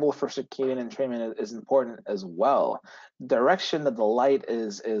variable for circadian entrainment is important as well. Direction that the light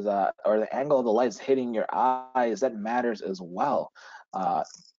is or the angle of the light is hitting your eyes, that matters as well.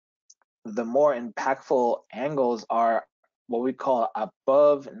 The more impactful angles are what we call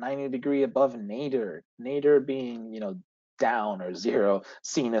above 90 degree, above nadir. Nadir being, down or zero,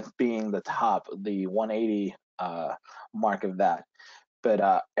 zenith being the top, the 180 mark of that.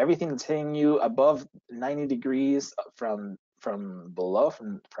 But everything that's hitting you above 90 degrees from below,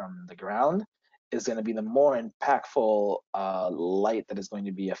 from the ground, is going to be the more impactful light that is going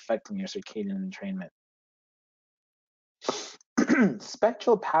to be affecting your circadian entrainment.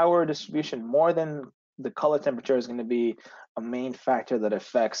 Spectral power distribution, more than the color temperature, is going to be a main factor that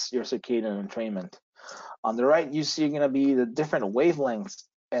affects your circadian entrainment. On the right, you see going to be the different wavelengths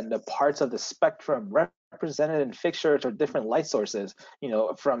and the parts of the spectrum represented in fixtures or different light sources. You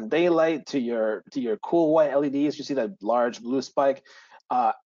know, from daylight to your cool white LEDs, you see that large blue spike,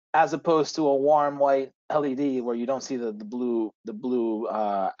 as opposed to a warm white LED where you don't see the blue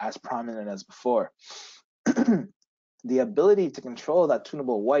as prominent as before. The ability to control that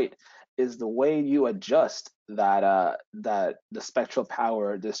tunable white is the way you adjust that the spectral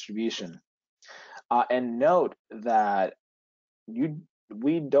power distribution. And note that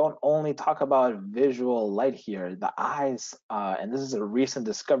we don't only talk about visual light here. The eyes, and this is a recent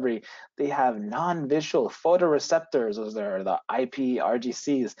discovery, they have non-visual photoreceptors, those are the IP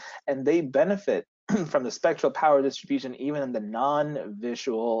RGCs, and they benefit from the spectral power distribution even in the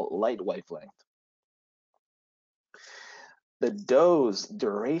non-visual light wavelength. The dose,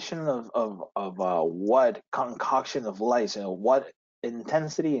 duration of what concoction of light, you know, what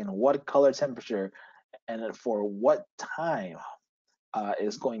intensity and what color temperature, and for what time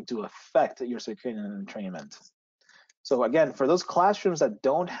is going to affect your circadian entrainment. So again, for those classrooms that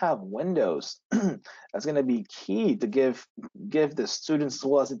don't have windows, that's going to be key to give the students as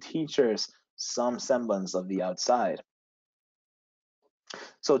well as the teachers some semblance of the outside.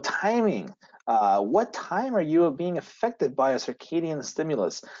 So timing, what time are you being affected by a circadian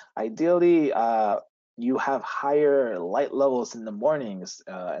stimulus? Ideally, you have higher light levels in the mornings,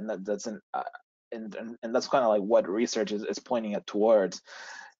 and that's kind of like what research is pointing it towards.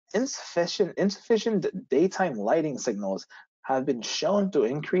 Insufficient daytime lighting signals have been shown to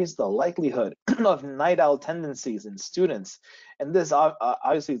increase the likelihood of night owl tendencies in students. And this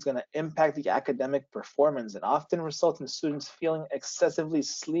obviously is going to impact the academic performance and often result in students feeling excessively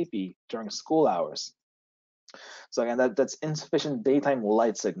sleepy during school hours. So again, that's insufficient daytime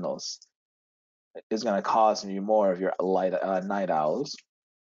light signals is going to cause you more of your night owls.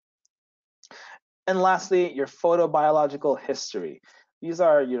 And lastly, your photobiological history. These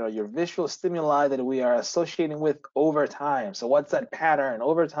are, you know, your visual stimuli that we are associating with over time. So what's that pattern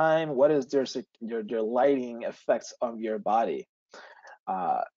over time? What is your lighting effects of your body?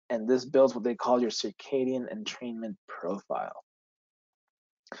 And this builds what they call your circadian entrainment profile.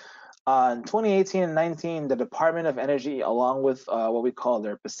 In 2018 and 19, the Department of Energy, along with what we call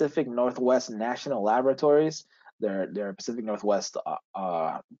their Pacific Northwest National Laboratories, their Pacific Northwest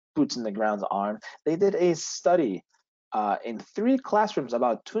boots in the ground arm, they did a study in 3 classrooms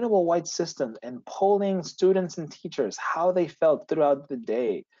about tunable white systems and polling students and teachers how they felt throughout the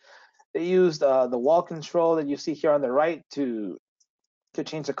day. They used the wall control that you see here on the right to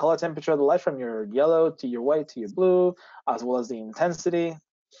change the color temperature of the light from your yellow to your white to your blue, as well as the intensity.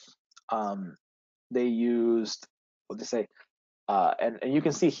 They used, what they say, and you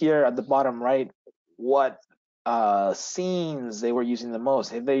can see here at the bottom right what scenes they were using the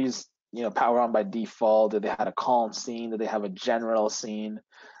most. If they used, you know, power on by default, did they had a calm scene, did they have a general scene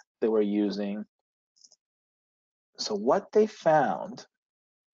they were using? So what they found,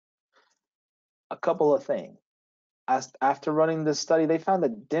 a couple of things. After running this study, they found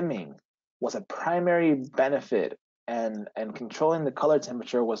that dimming was a primary benefit and controlling the color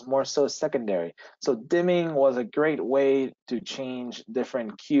temperature was more so secondary. So dimming was a great way to change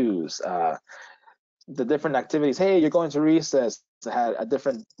different cues. The different activities, hey, you're going to recess, had a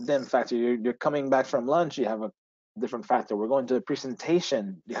different dim factor. You're coming back from lunch, you have a different factor. We're going to a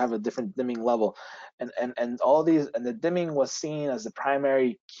presentation, you have a different dimming level. And all these, and the dimming was seen as the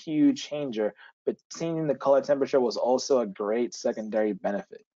primary cue changer, but changing the color temperature was also a great secondary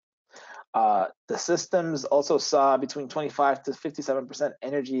benefit. The systems also saw between 25 to 57%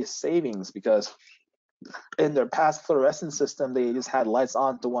 energy savings because in their past fluorescent system, they just had lights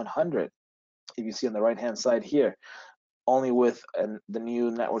on to 100. If you see on the right-hand side here, only with the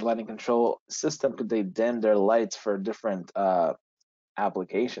new network lighting control system could they dim their lights for different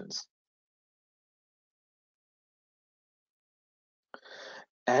applications.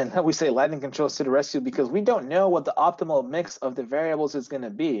 And we say lighting control to the rescue because we don't know what the optimal mix of the variables is going to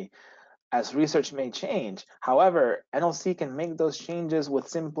be, as research may change. However, NLC can make those changes with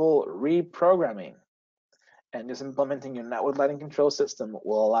simple reprogramming. And just implementing your network lighting control system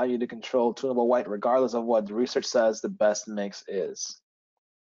will allow you to control tunable white regardless of what the research says the best mix is.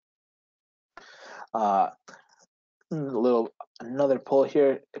 A little another poll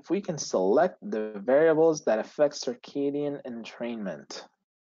here. If we can select the variables that affect circadian entrainment.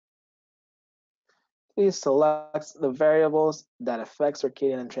 Please select the variables that affect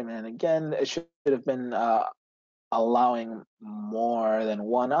circadian entrainment. And again, it should have been allowing more than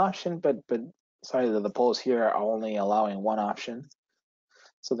one option, but sorry that the polls here are only allowing one option.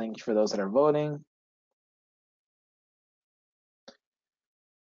 So thank you for those that are voting.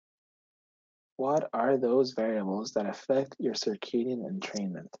 What are those variables that affect your circadian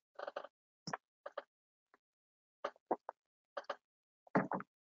entrainment?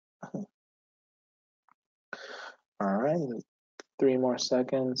 All right, 3 more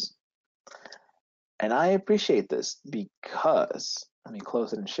seconds. And I appreciate this because, let me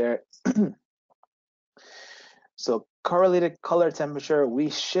close it and share it. So correlated color temperature, we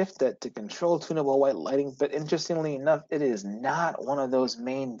shift it to control tunable white lighting, but interestingly enough, it is not one of those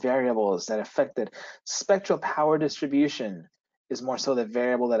main variables that affected. Spectral power distribution is more so the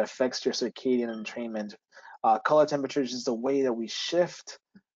variable that affects your circadian entrainment. Color temperature is just the way that we shift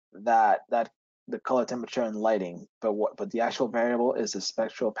the color temperature and lighting, but the actual variable is the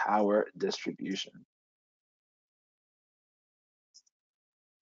spectral power distribution.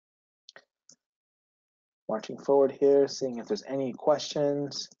 Marching forward here, seeing if there's any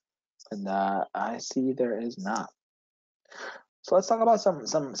questions, and I see there is not. So let's talk about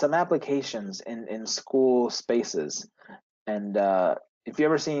some applications in school spaces. And if you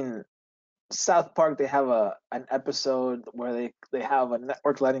ever seen South Park, they have an episode where they have a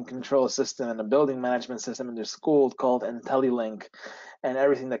network lighting control system and a building management system in their school called IntelliLink, and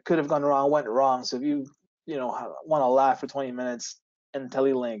everything that could have gone wrong went wrong. So if you want to laugh for 20 minutes,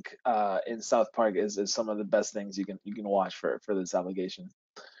 IntelliLink in South Park is some of the best things you can watch for this application.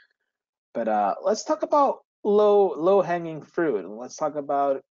 But let's talk about low hanging fruit. Let's talk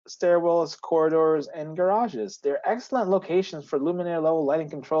about stairwells, corridors, and garages. They're excellent locations for luminaire level lighting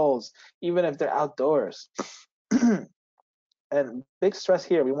controls, even if they're outdoors. And big stress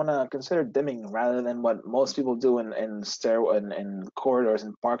here, we want to consider dimming rather than what most people do in corridors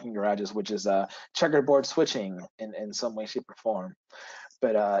and parking garages, which is checkerboard switching in some way, shape, or form.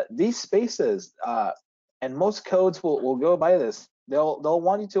 But these spaces, and most codes will go by this. They'll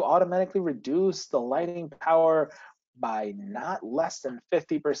want you to automatically reduce the lighting power by not less than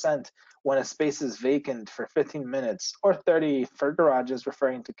 50% when a space is vacant for 15 minutes, or 30 for garages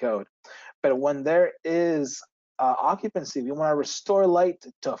referring to code. But when there is occupancy, we want to restore light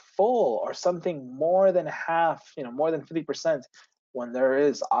to full or something more than half, more than 50% when there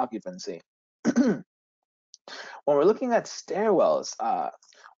is occupancy. When we're looking at stairwells,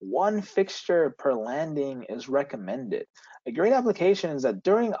 one fixture per landing is recommended. A great application is that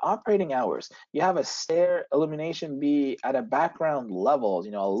during operating hours, you have a stair illumination be at a background level,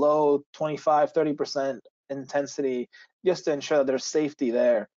 a low 25, 30% intensity, just to ensure that there's safety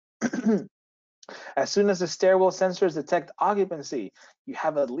there. As soon as the stairwell sensors detect occupancy, you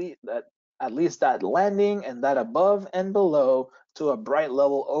have at least that landing and that above and below to a bright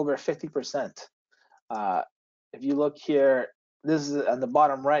level over 50%. If you look here, this is on the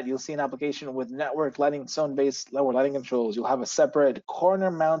bottom right, you'll see an application with network lighting, zone-based lower lighting controls. You'll have a separate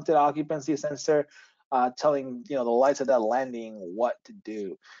corner-mounted occupancy sensor telling the lights at that landing what to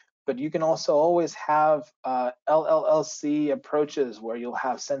do. But you can also always have LLC approaches where you'll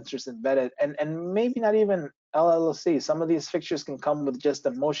have sensors embedded, and maybe not even LLC. Some of these fixtures can come with just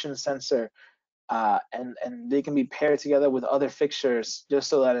a motion sensor, and they can be paired together with other fixtures just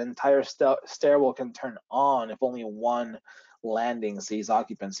so that an entire stairwell can turn on if only one landing sees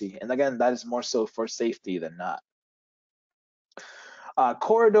occupancy. And again, that is more so for safety than not.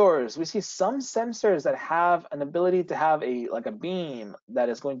 Corridors, we see some sensors that have an ability to have a beam that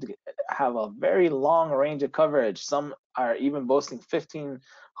is going to have a very long range of coverage. Some are even boasting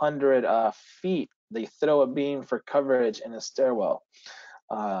 1,500 feet. They throw a beam for coverage in a stairwell.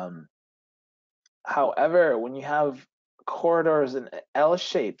 However, when you have corridors in L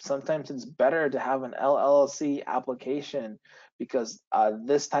shape, sometimes it's better to have an LLC application because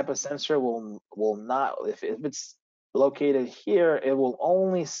this type of sensor will not, if it's located here, it will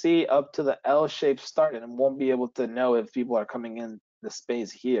only see up to the L shape start and it won't be able to know if people are coming in the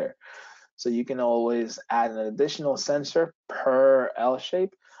space here. So you can always add an additional sensor per L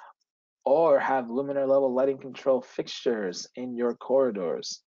shape or have luminaire level lighting control fixtures in your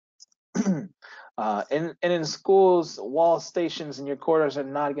corridors. In schools, wall stations in your corridors are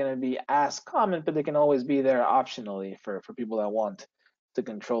not going to be as common, but they can always be there optionally for people that want to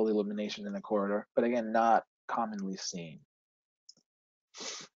control the illumination in a corridor, but again, not commonly seen.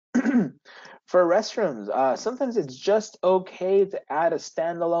 For restrooms, sometimes it's just okay to add a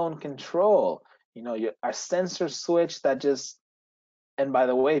standalone control. A sensor switch that just And by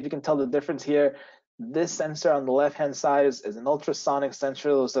the way, if you can tell the difference here, this sensor on the left-hand side is an ultrasonic sensor.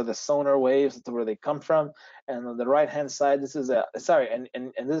 Those are the sonar waves, that's where they come from. And on the right-hand side, this is a, sorry,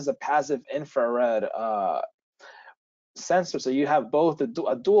 and this is a passive infrared sensor. So you have both a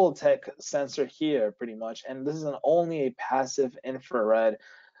dual tech sensor here pretty much, and this is only a passive infrared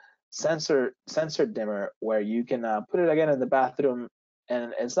sensor dimmer where you can put it again in the bathroom,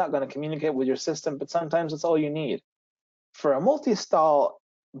 and it's not going to communicate with your system, but sometimes it's all you need. For a multi-stall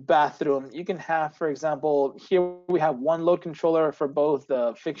bathroom, you can have, for example, here we have one load controller for both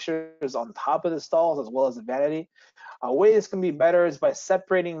the fixtures on top of the stalls as well as the vanity. A way this can be better is by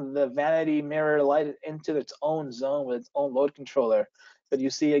separating the vanity mirror light into its own zone with its own load controller. But you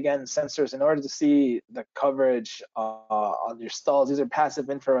see, again, sensors, in order to see the coverage on your stalls, these are passive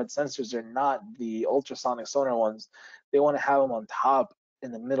infrared sensors. They're not the ultrasonic sonar ones. They want to have them on top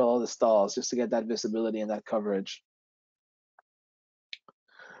in the middle of the stalls just to get that visibility and that coverage.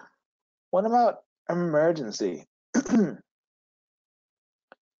 What about emergency? Bear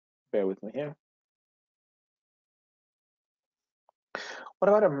with me here. What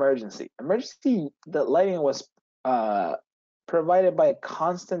about emergency? Emergency, the lighting was provided by a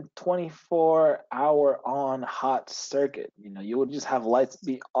constant 24-hour on hot circuit. You know, you would just have lights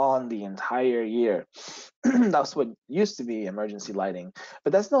be on the entire year. That's what used to be emergency lighting,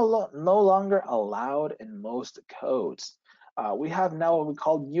 but that's no longer allowed in most codes. We have now what we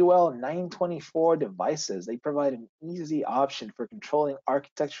call UL 924 devices. They provide an easy option for controlling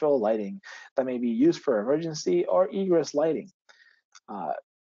architectural lighting that may be used for emergency or egress lighting.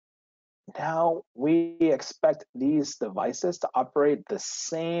 Now we expect these devices to operate the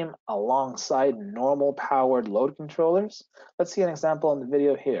same alongside normal powered load controllers. Let's see an example in the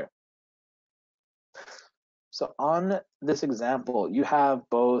video here. So on this example, you have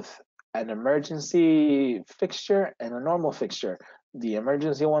both an emergency fixture and a normal fixture. The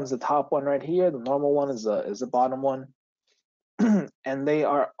emergency one's the top one right here. The normal one is the bottom one. And they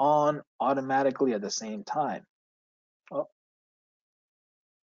are on automatically at the same time. Oh.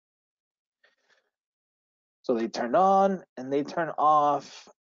 So they turn on and they turn off,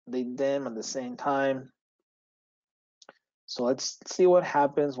 they dim at the same time. So let's see what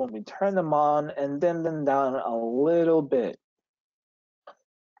happens when we turn them on and dim them down a little bit.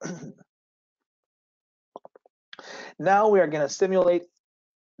 Now we are going to simulate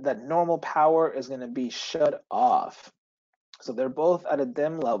that normal power is going to be shut off. So they're both at a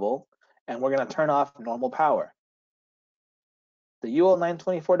dim level, and we're going to turn off normal power. The UL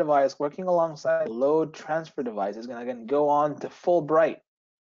 924 device working alongside the load transfer device is going to go on to full bright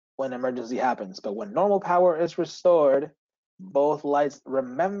when emergency happens. But when normal power is restored, both lights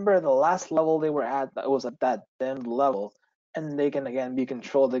remember the last level they were at, that was at that dimmed level, and they can again be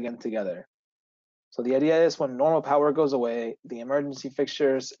controlled again together. So the idea is when normal power goes away, the emergency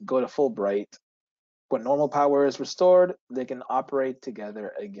fixtures go to full bright. When normal power is restored, they can operate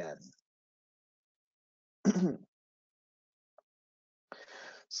together again.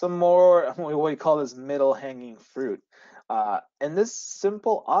 Some more, what we call this middle hanging fruit. In this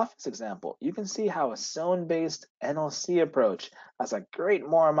simple office example, you can see how a zone-based NLC approach has a great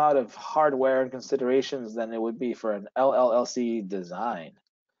more amount of hardware and considerations than it would be for an LLC design.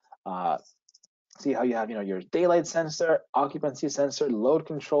 See how you have, your daylight sensor, occupancy sensor, load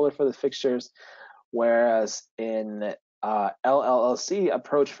controller for the fixtures, whereas in LLC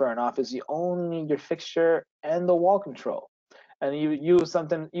approach for an office, you only need your fixture and the wall control. And you use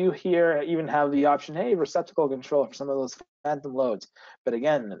something, you here even have the option, hey, receptacle control for some of those phantom loads. But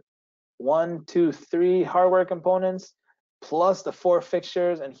again, 1, 2, 3 hardware components plus the 4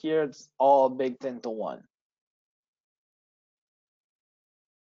 fixtures, and here it's all baked into one.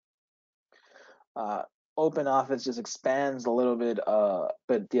 Open Office just expands a little bit,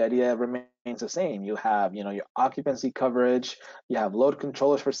 but the idea remains the same. You have, your occupancy coverage, you have load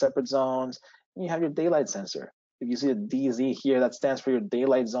controllers for separate zones, and you have your daylight sensor. If you see a DZ here, that stands for your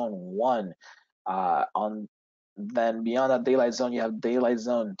daylight zone 1. Then beyond that daylight zone, you have daylight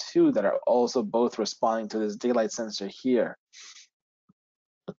zone 2 that are also both responding to this daylight sensor here.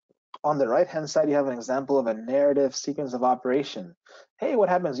 On the right-hand side, you have an example of a narrative sequence of operation. Hey, what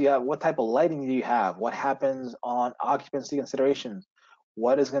happens? What type of lighting do you have? What happens on occupancy considerations?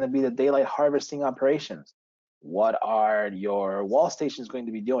 What is going to be the daylight harvesting operations? What are your wall stations going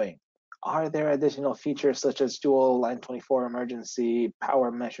to be doing? Are there additional features such as dual line 24 emergency power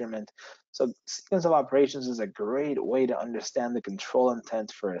measurement? So sequence of operations is a great way to understand the control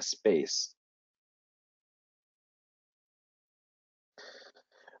intent for a space.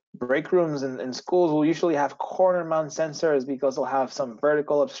 break rooms in schools will usually have corner mount sensors because they'll have some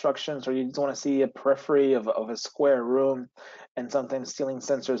vertical obstructions, or you just want to see a periphery of a square room, and sometimes ceiling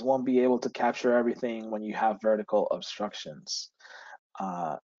sensors won't be able to capture everything when you have vertical obstructions.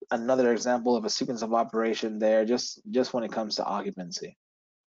 Another example of a sequence of operation there, just when it comes to occupancy.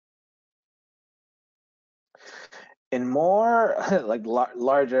 In more like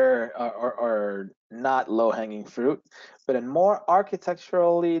larger or not low-hanging fruit, but in more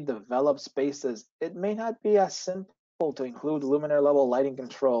architecturally developed spaces, it may not be as simple to include luminaire level lighting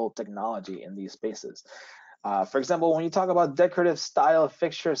control technology in these spaces. For example, when you talk about decorative style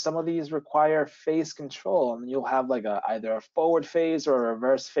fixtures, some of these require phase control, and you'll have like either a forward phase or a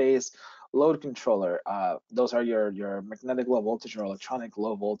reverse phase load controller. Those are your magnetic low voltage or electronic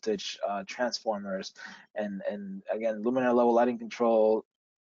low voltage transformers, and again, luminaire level lighting control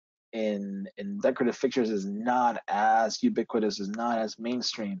in decorative fixtures is not as ubiquitous, is not as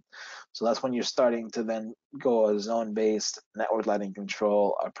mainstream. So that's when you're starting to then go a zone-based network lighting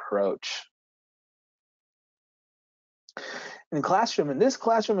control approach. In this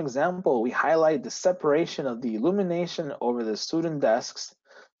classroom example, we highlight the separation of the illumination over the student desks.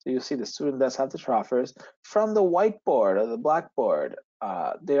 So you see the student desks have the troffers from the whiteboard or the blackboard.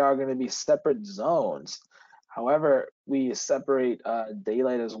 They are going to be separate zones. However, we separate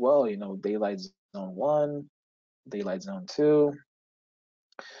daylight as well. You know, daylight zone 1, daylight zone 2.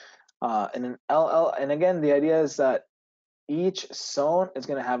 And again, the idea is that each zone is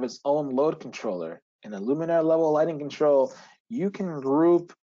going to have its own load controller. In a luminaire level lighting control, you can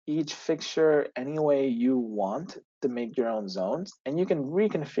group each fixture any way you want to make your own zones, and you can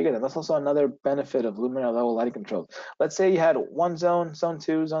reconfigure them. That's also another benefit of luminaire level lighting control. Let's say you had one zone, zone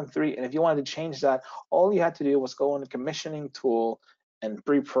 2, zone 3, and if you wanted to change that, all you had to do was go in the commissioning tool and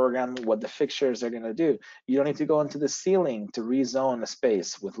pre-program what the fixtures are going to do. You don't need to go into the ceiling to rezone a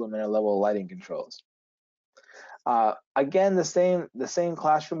space with luminaire level lighting controls. Again, the same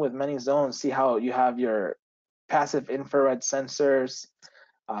classroom with many zones. See how you have your passive infrared sensors.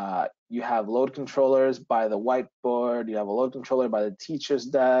 You have load controllers by the whiteboard. You have a load controller by the teacher's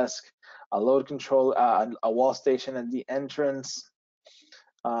desk. A load control, a wall station at the entrance.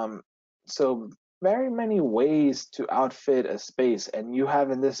 So very many ways to outfit a space, and you have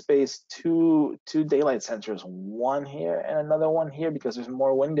in this space two daylight sensors, one here and another one here because there's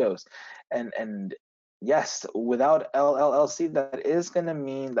more windows, and yes, without LLLC, that is going to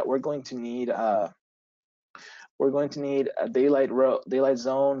mean that we're going to need daylight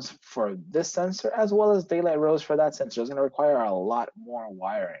zones for this sensor as well as daylight rows for that sensor. It's going to require a lot more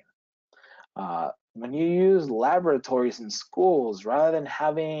wiring. When you use laboratories in schools, rather than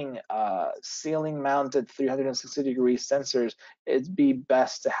having ceiling mounted 360-degree sensors, it'd be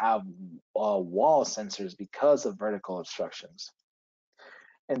best to have wall sensors because of vertical obstructions.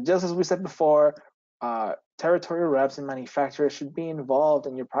 And just as we said before, territorial reps and manufacturers should be involved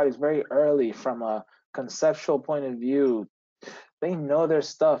in your projects very early from a conceptual point of view. They know their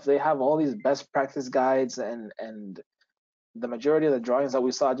stuff. They have all these best practice guides, and the majority of the drawings that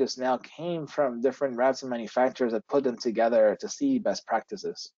we saw just now came from different reps and manufacturers that put them together to see best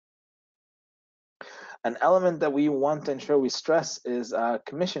practices. An element that we want to ensure we stress is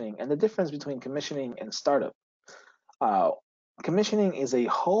commissioning, and the difference between commissioning and startup. Commissioning is a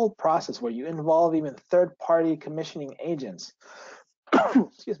whole process where you involve even third-party commissioning agents.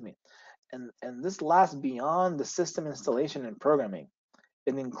 Excuse me. And this lasts beyond the system installation and programming.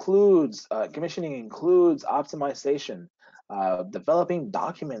 It includes, commissioning includes optimization, developing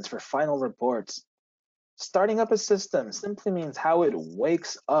documents for final reports. Starting up a system simply means how it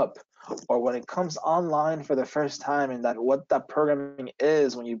wakes up, or when it comes online for the first time, and what that programming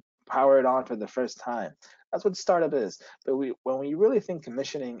is when you power it on for the first time. That's what startup is. But when we really think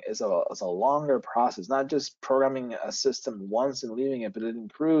commissioning is a longer process, not just programming a system once and leaving it, but it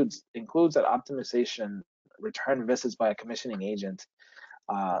includes that optimization, return visits by a commissioning agent.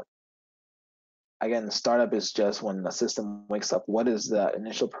 Again, the startup is just when the system wakes up, what is the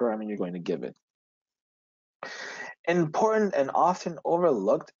initial programming you're going to give it? Important and often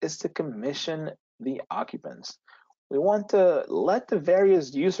overlooked is to commission the occupants. We want to let the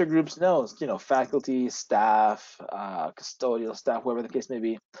various user groups know, faculty, staff, custodial staff, whoever the case may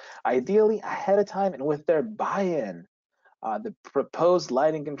be, ideally ahead of time and with their buy-in, the proposed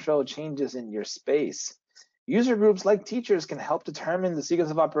lighting control changes in your space. User groups like teachers can help determine the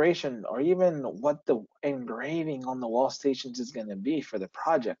sequence of operation or even what the engraving on the wall stations is going to be for the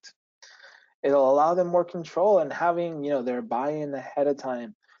project. It'll allow them more control, and having their buy-in ahead of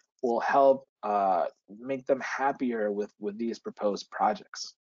time will help make them happier with these proposed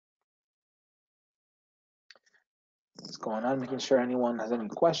projects. What's going on? Making sure anyone has any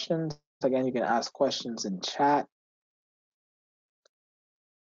questions. Again, you can ask questions in chat.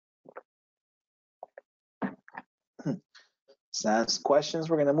 So ask questions.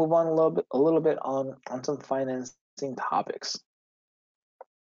 We're going to move on a little bit on some financing topics.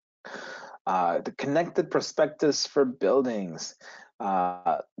 The connected prospectus for buildings.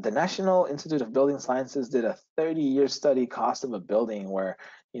 The National Institute of Building Sciences did a 30-year study cost of a building where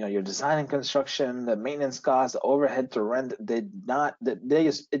your design and construction, the maintenance costs, the overhead to rent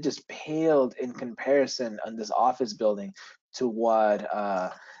it just paled in comparison on this office building to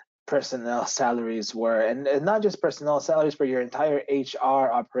what personnel salaries were, and not just personnel salaries, but your entire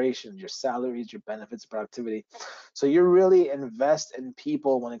HR operations, your salaries, your benefits, productivity. So you really invest in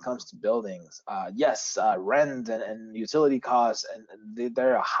people when it comes to buildings. Yes, rent and utility costs, and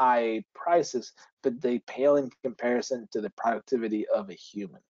they're high prices, but they pale in comparison to the productivity of a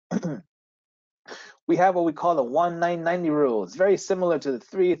human. We have what we call the 1-9-90 rule. It's very similar to the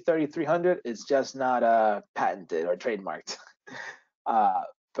 3-30-300. It's just not patented or trademarked.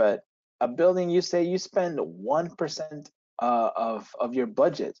 But a building, you say you spend 1% of your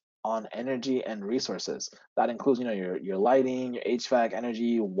budget on energy and resources. That includes, your lighting, your HVAC,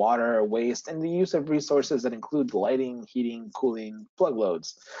 energy, water, waste, and the use of resources that include lighting, heating, cooling, plug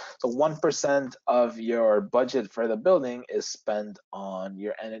loads. So 1% of your budget for the building is spent on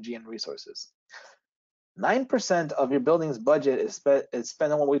your energy and resources. 9% of your building's budget is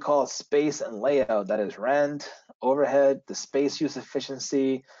spent on what we call space and layout. That is rent, overhead, the space use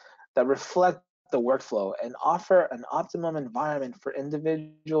efficiency that reflect the workflow and offer an optimum environment for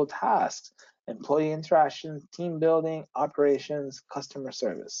individual tasks, employee interaction, team building, operations, customer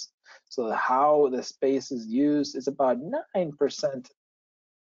service. So how the space is used is about 9%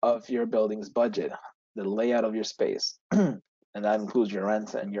 of your building's budget, the layout of your space. And that includes your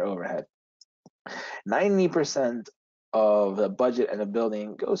rent and your overhead. 90% of the budget in a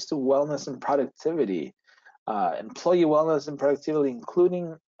building goes to wellness and productivity, employee wellness and productivity,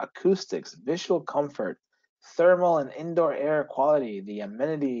 including acoustics, visual comfort, thermal and indoor air quality, the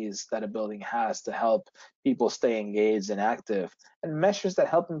amenities that a building has to help people stay engaged and active, and measures that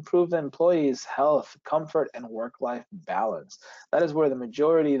help improve the employees' health, comfort, and work-life balance. That is where the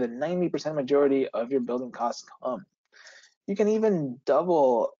 90% majority of your building costs come. You can even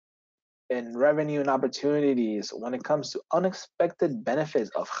double in revenue and opportunities when it comes to unexpected benefits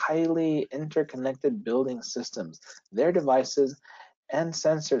of highly interconnected building systems, their devices and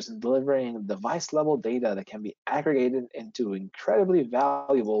sensors, and delivering device level data that can be aggregated into incredibly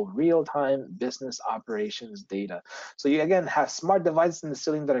valuable real-time business operations data. So you again have smart devices in the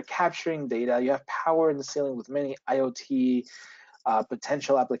ceiling that are capturing data. You have power in the ceiling with many IoT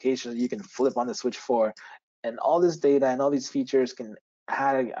potential applications that you can flip on the switch for, and all this data and all these features can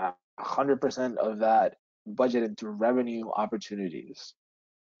add 100% of that budget into revenue opportunities.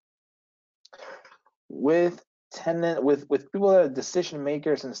 With people that are decision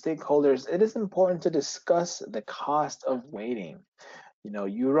makers and stakeholders, it is important to discuss the cost of waiting.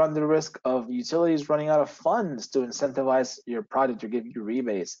 You run the risk of utilities running out of funds to incentivize your project or give you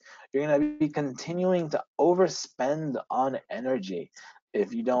rebates. You're going to be continuing to overspend on energy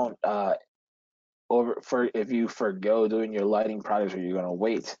if you don't if you forgo doing your lighting projects, or you're going to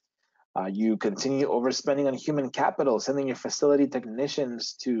wait. You continue overspending on human capital, sending your facility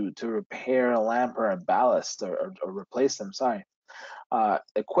technicians to repair a lamp or a ballast or replace them. Sorry.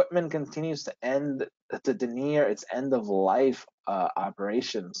 Equipment continues to near its end of life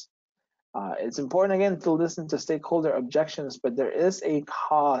operations. It's important again to listen to stakeholder objections, but there is a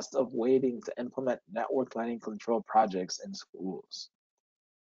cost of waiting to implement network lighting control projects in schools.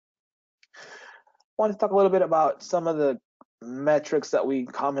 I want to talk a little bit about some of the metrics that we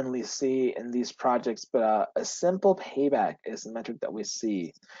commonly see in these projects, but a simple payback is the metric that we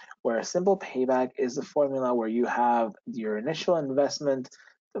see, where a simple payback is the formula where you have your initial investment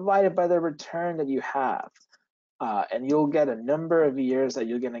divided by the return that you have, and you'll get a number of years that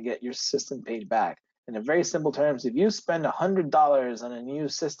you're going to get your system paid back. In very simple terms, if you spend $100 on a new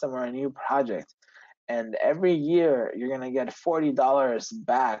system or a new project, and every year you're going to get $40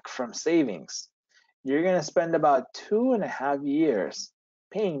 back from savings, you're going to spend about 2.5 years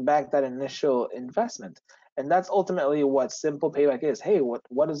paying back that initial investment. And that's ultimately what simple payback is. Hey,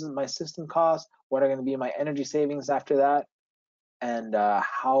 what does my system cost? What are going to be my energy savings after that? And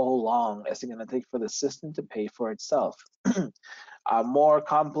how long is it going to take for the system to pay for itself? A more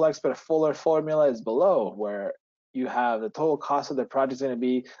complex but fuller formula is below, where you have the total cost of the project is going to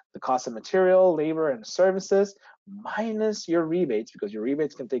be the cost of material, labor, and services minus your rebates, because your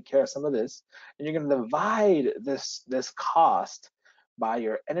rebates can take care of some of this, and you're going to divide this cost by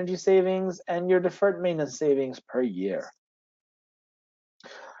your energy savings and your deferred maintenance savings per year.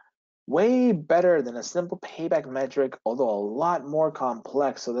 Way better than a simple payback metric, although a lot more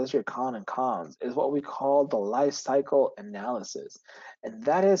complex, so that's your con and cons, is what we call the life cycle analysis. And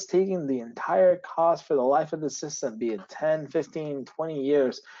that is taking the entire cost for the life of the system, be it 10, 15, 20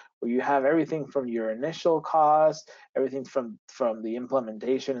 years, where you have everything from your initial cost, everything from the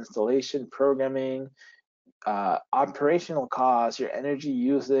implementation, installation, programming, operational costs, your energy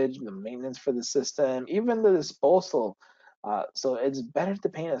usage, the maintenance for the system, even the disposal. So it's better to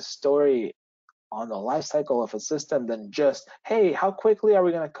paint a story on the life cycle of a system than just, hey, how quickly are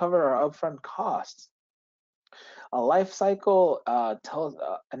we going to cover our upfront costs? A life cycle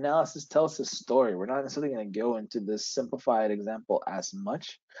analysis tells a story. We're not necessarily going to go into this simplified example as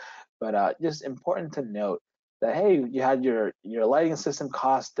much, but just important to note that, hey, you had your lighting system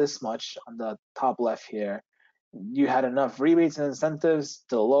cost this much on the top left here. You had enough rebates and incentives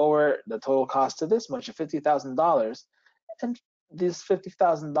to lower the total cost to this much, of $50,000. And these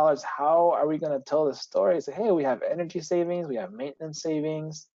 $50,000, how are we going to tell the story? Say, hey, we have energy savings, we have maintenance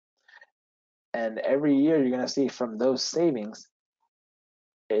savings, and every year you're going to see from those savings,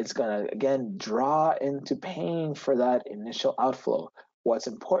 it's going to again draw into paying for that initial outflow. What's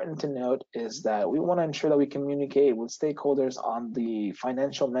important to note is that we want to ensure that we communicate with stakeholders on the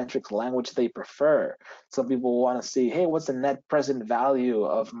financial metrics language they prefer. Some people want to see, hey, what's the net present value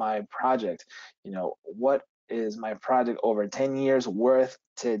of my project? You know, what is my project over 10 years worth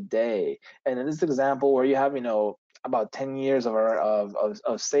today? And in this example where you have, you know, about 10 years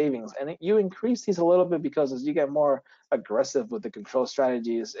of savings, and you increase these a little bit because as you get more aggressive with the control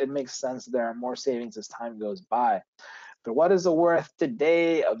strategies, it makes sense there are more savings as time goes by. But what is the worth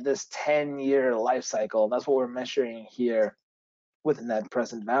today of this 10-year life cycle? That's what we're measuring here with net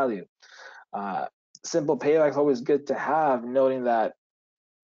present value. Simple payback is always good to have, noting that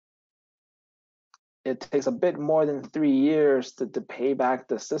it takes a bit more than 3 years to pay back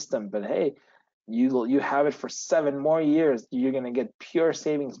the system. But hey, you have it for 7 more years, you're going to get pure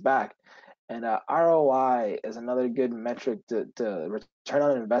savings back. And ROI is another good metric to return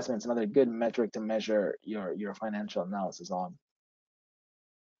on investment, is another good metric to measure your financial analysis on.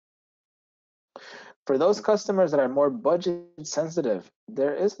 For those customers that are more budget sensitive,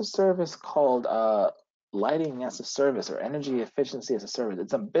 there is a service called lighting as a service or energy efficiency as a service.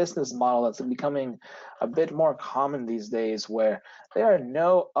 It's a business model that's becoming a bit more common these days, where there are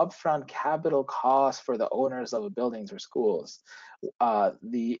no upfront capital costs for the owners of buildings or schools.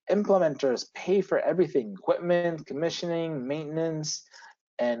 The implementers pay for everything: equipment, commissioning, maintenance,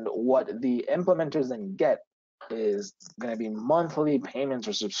 and what the implementers then get is going to be monthly payments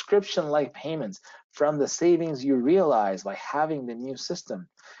or subscription-like payments from the savings you realize by having the new system.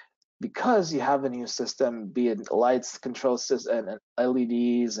 Because you have the new system, be it lights, control system, and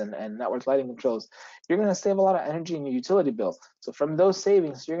LEDs and network lighting controls, you're going to save a lot of energy in your utility bill. So from those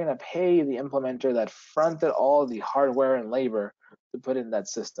savings, you're going to pay the implementer that fronted all the hardware and labor to put in that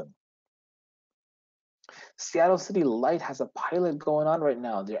system. Seattle City Light has a pilot going on right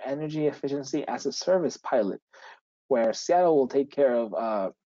now, their energy efficiency as a service pilot, where Seattle will take care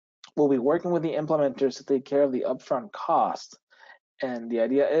of, will be working with the implementers to take care of the upfront cost. And the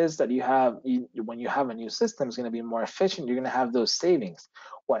idea is that when you have a new system, it's going to be more efficient. You're going to have those savings.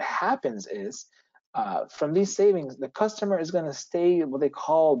 What happens is, from these savings, the customer is going to stay what they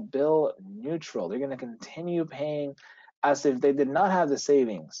call bill neutral. They're going to continue paying as if they did not have the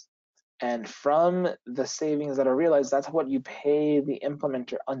savings. And from the savings that are realized, that's what you pay the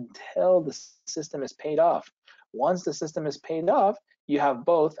implementer until the system is paid off. Once the system is paid off, you have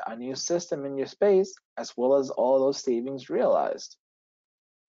both a new system in your space as well as all those savings realized.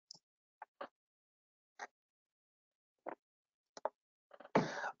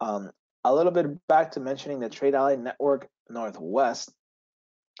 A little bit back to mentioning the Trade Ally Network Northwest,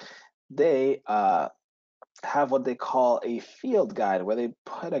 they have what they call a field guide, where they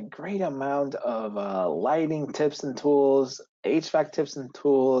put a great amount of lighting tips and tools, HVAC tips and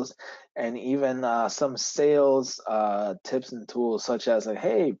tools, and even some sales tips and tools, such as like,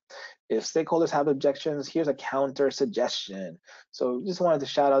 hey, if stakeholders have objections, here's a counter suggestion. So just wanted to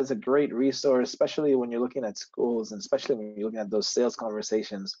shout out, it's a great resource, especially when you're looking at schools and especially when you're looking at those sales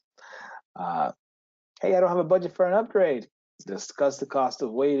conversations. Hey, I don't have a budget for an upgrade. Discuss the cost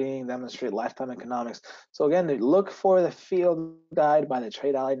of waiting, demonstrate lifetime economics. So again, look for the field guide by the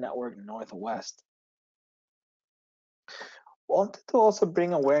Trade Ally Network Northwest. Wanted to also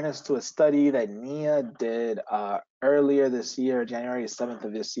bring awareness to a study that NIA did earlier this year, January 7th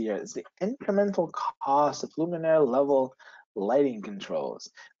of this year. It's the incremental cost of luminaire level lighting controls.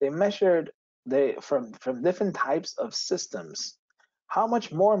 They measured from different types of systems How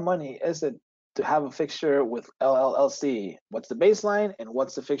much more money is it to have a fixture with LLLC? What's the baseline and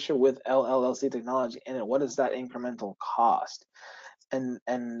what's the fixture with LLLC technology in it? What is that incremental cost?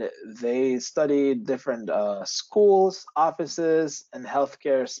 And they studied different schools, offices, and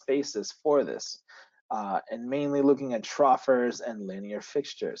healthcare spaces for this, and mainly looking at troffers and linear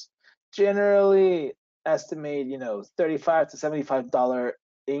fixtures. Generally, estimate $35 to $75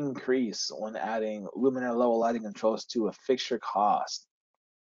 increase when adding luminaire level lighting controls to a fixture cost.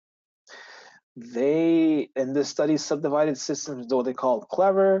 They in this study subdivided systems into what they call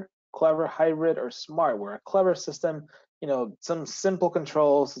clever, hybrid, or smart, where a clever system, some simple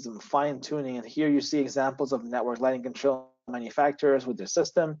controls, some fine tuning. And here you see examples of network lighting control manufacturers with their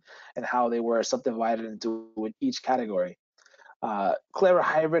system and how they were subdivided into each category. Clever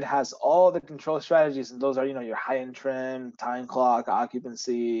hybrid has all the control strategies, and those are your high-end trim, time clock,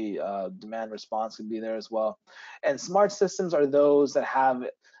 occupancy, demand response could be there as well. And smart systems are those that have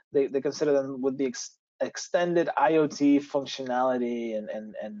they consider them with the extended IoT functionality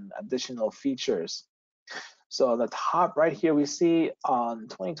and additional features. So on the top right here, we see on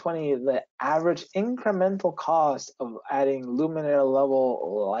 2020 the average incremental cost of adding luminaire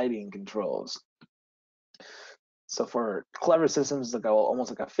level lighting controls. So for clever systems, like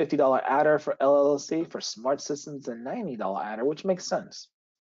almost like a $50 adder for LLC. For smart systems, a $90 adder, which makes sense.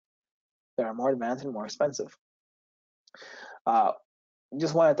 They are more advanced and more expensive.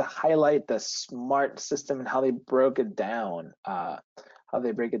 Just wanted to highlight the smart system and how they broke it down.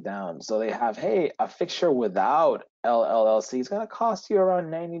 So they have, hey, a fixture without LLC is going to cost you around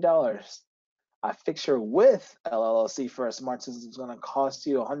 $90. A fixture with LLC for a smart system is going to cost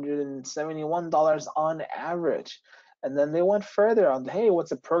you $171 on average. And then they went further on, hey, what's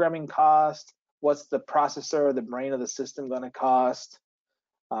the programming cost? What's the processor, the brain of the system going to cost?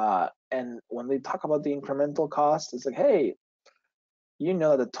 And when they talk about the incremental cost, it's like, hey,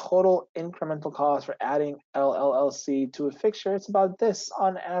 the total incremental cost for adding LLC to a fixture, it's about this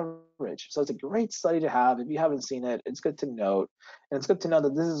on average. So it's a great study to have. If you haven't seen it, it's good to note. And it's good to know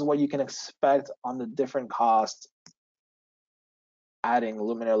that this is what you can expect on the different costs adding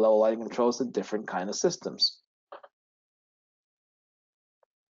luminaire level lighting controls to different kind of systems.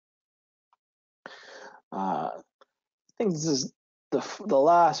 I think this is the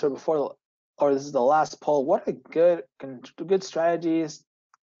last this is the last poll. What are good strategies,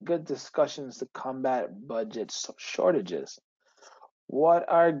 good discussions to combat budget shortages? What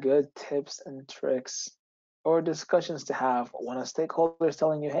are good tips and tricks or discussions to have when a stakeholder is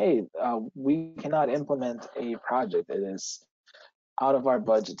telling you, hey, we cannot implement a project that is out of our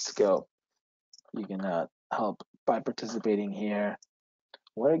budget scope? You can help by participating here.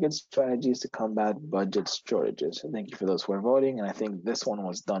 What are good strategies to combat budget shortages? Thank you for those who are voting. And I think this one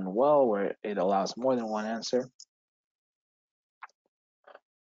was done well, where it allows more than one answer.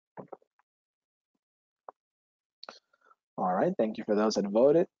 All right, thank you for those that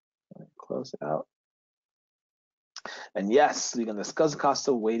voted. Close it out. And yes, we can discuss cost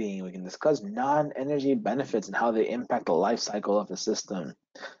of waiting. We can discuss non-energy benefits and how they impact the life cycle of the system.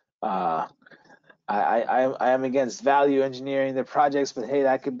 I am against value engineering the projects, but hey,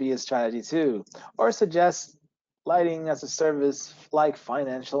 that could be a strategy too. Or suggest lighting as a service like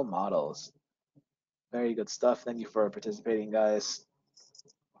financial models. Very good stuff. Thank you for participating, guys.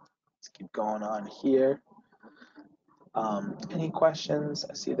 Let's keep going on here. Any questions?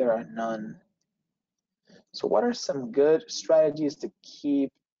 I see there are none. So what are some good strategies to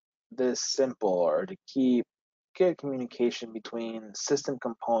keep this simple, or to keep good communication between system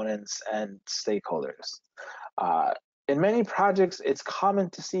components and stakeholders? In many projects, it's common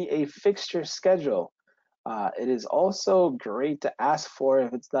to see a fixture schedule. It is also great to ask for,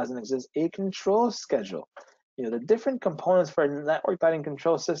 if it doesn't exist, a control schedule. The different components for a network lighting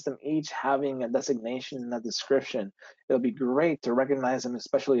control system, each having a designation and a description. It'll be great to recognize them,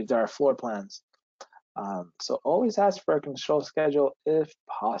 especially if there are floor plans. So always ask for a control schedule if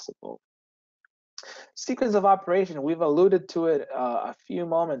possible. Sequence of operation, we've alluded to it a few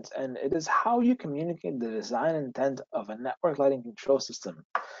moments, and it is how you communicate the design intent of a network lighting control system.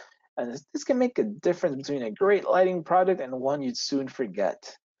 And this can make a difference between a great lighting project and one you'd soon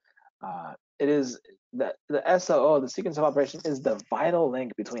forget. It is that the SOO, the sequence of operation, is the vital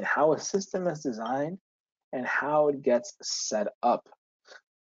link between how a system is designed and how it gets set up.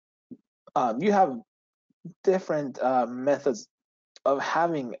 You have different methods of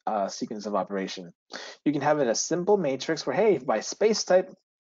having a sequence of operation. You can have it a simple matrix where, hey, by space type,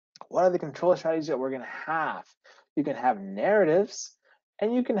 what are the control strategies that we're going to have? You can have narratives,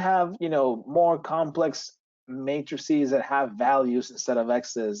 and you can have more complex matrices that have values instead of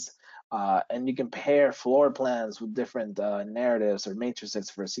x's, And you can pair floor plans with different narratives or matrices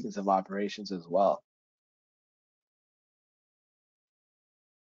for a sequence of operations as well.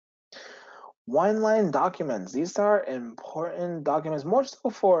 One-line documents. These are important documents, more so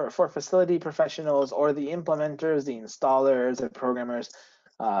for facility professionals or the implementers, the installers, the programmers.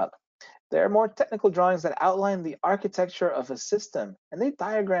 They're more technical drawings that outline the architecture of a system, and they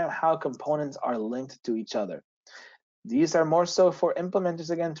diagram how components are linked to each other. These are more so for implementers,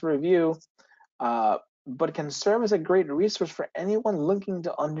 again, to review, but can serve as a great resource for anyone looking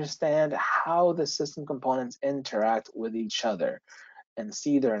to understand how the system components interact with each other and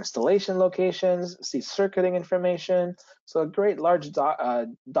see their installation locations, see circuiting information. So a great large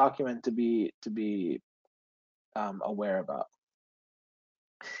document to be aware about.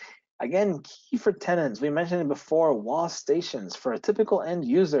 Again, key for tenants, we mentioned it before, wall stations. For a typical end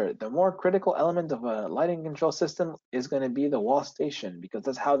user, the more critical element of a lighting control system is going to be the wall station, because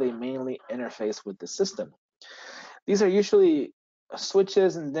that's how they mainly interface with the system. These are usually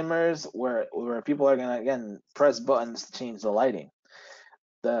switches and dimmers where people are going to, again, press buttons to change the lighting.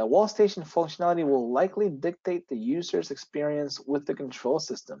 The wall station functionality will likely dictate the user's experience with the control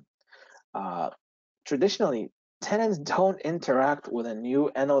system. Traditionally, tenants don't interact with a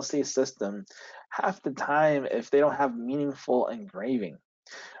new NLC system half the time if they don't have meaningful engraving.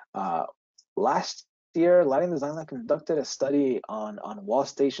 Last year, Lighting Design Lab conducted a study on wall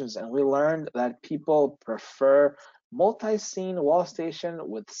stations, and we learned that people prefer multi-scene wall station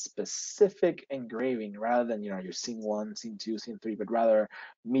with specific engraving rather than your scene 1, scene 2, scene 3, but rather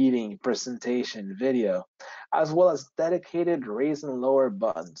meeting, presentation, video, as well as dedicated raise and lower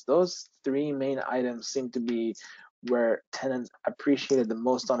buttons. Those three main items seem to be where tenants appreciated the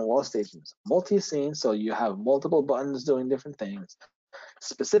most on wall stations. Multi-scene, so you have multiple buttons doing different things,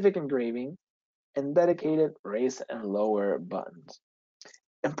 specific engraving, and dedicated raise and lower buttons.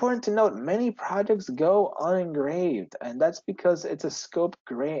 Important to note, many projects go unengraved, and that's because it's a scope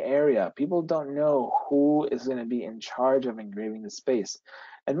gray area. People don't know who is going to be in charge of engraving the space.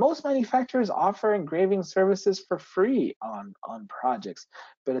 And most manufacturers offer engraving services for free on projects,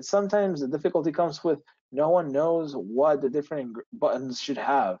 but it's sometimes the difficulty comes with no one knows what the different buttons should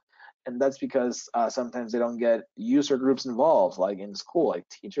have. And that's because sometimes they don't get user groups involved, like in school, like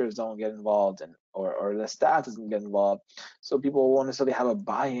teachers don't get involved, and or the staff doesn't get involved. So people won't necessarily have a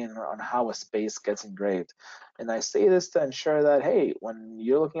buy-in on how a space gets engraved. And I say this to ensure that, hey, when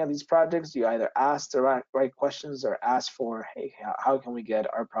you're looking at these projects, you either ask the right questions or ask for, hey, how can we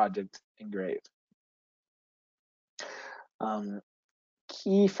get our project engraved?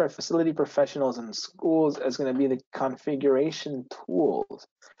 Key for facility professionals in schools is going to be the configuration tools.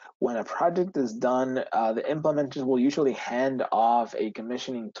 When a project is done, the implementers will usually hand off a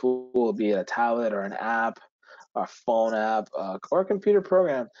commissioning tool, be it a tablet or an app, a phone app, or a computer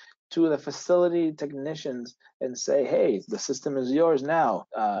program, to the facility technicians and say, hey, the system is yours now.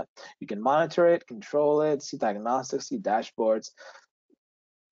 You can monitor it, control it, see diagnostics, see dashboards.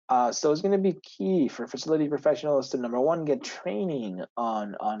 So it's going to be key for facility professionals to, number one, get training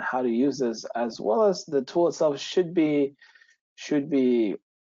on how to use this, as well as the tool itself should be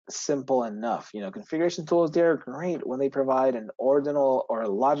simple enough. Configuration tools, they're great when they provide an ordinal or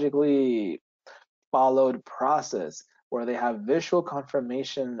logically followed process where they have visual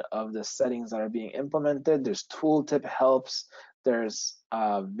confirmation of the settings that are being implemented. There's tooltip helps. There's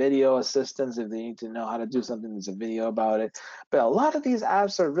video assistance if they need to know how to do something. There's a video about it. But a lot of these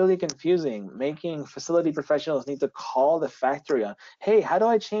apps are really confusing, making facility professionals need to call the factory on, hey, how do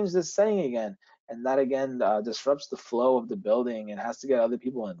I change this setting again? And that, again, disrupts the flow of the building and has to get other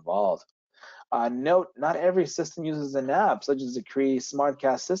people involved. Note, not every system uses an app, such as the Cree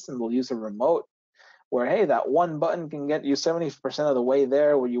SmartCast system will use a remote, where, hey, that one button can get you 70% of the way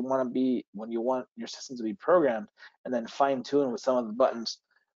there where you want to be when you want your system to be programmed, and then fine tune with some of the buttons.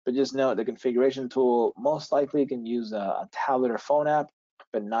 But just note, the configuration tool most likely can use a tablet or phone app,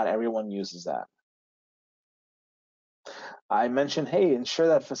 but not everyone uses that. I mentioned, hey, ensure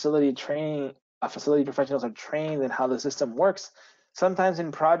that facility professionals are trained in how the system works. Sometimes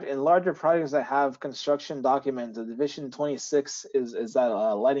in larger projects that have construction documents, the Division 26 is that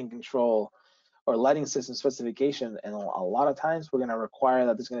lighting control or lighting system specification, and a lot of times we're going to require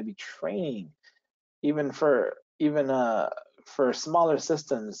that there's going to be training, even for smaller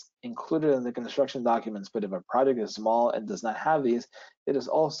systems included in the construction documents. But if a project is small and does not have these, it is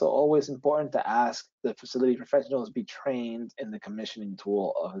also always important to ask the facility professionals be trained in the commissioning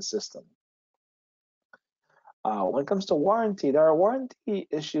tool of a system. When it comes to warranty, there are warranty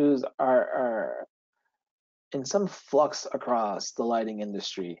issues are in some flux across the lighting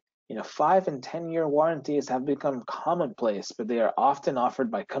industry. 5 and 10-year warranties have become commonplace, but they are often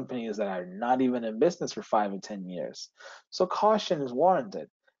offered by companies that are not even in business for 5 and 10 years. So caution is warranted.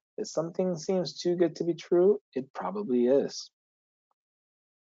 If something seems too good to be true, it probably is.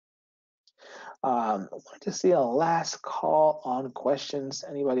 I wanted to see a last call on questions.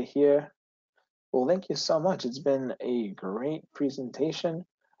 Anybody here? Well, thank you so much. It's been a great presentation.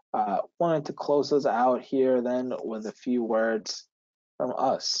 Wanted to close us out here then with a few words from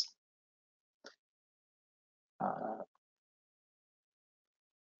us.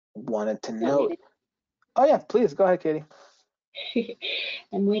 Wanted to note. Oh yeah, please go ahead, Katie.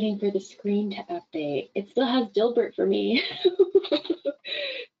 I'm waiting for the screen to update. It still has Dilbert for me. Do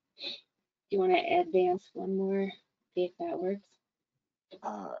you want to advance one more? See if that works.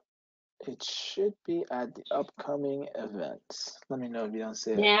 It should be at the upcoming events. Let me know if you don't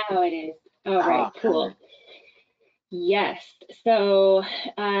see it. Now it is. All right, cool. Yes. So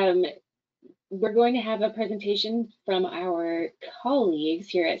we're going to have a presentation from our colleagues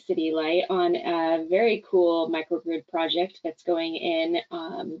here at City Light on a very cool microgrid project that's going in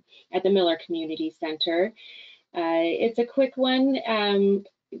at the Miller Community Center. It's a quick one.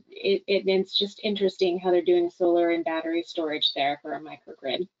 It's just interesting how they're doing solar and battery storage there for a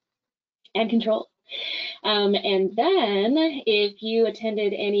microgrid and control. And then if you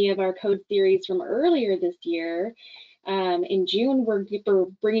attended any of our code series from earlier this year, in June, we're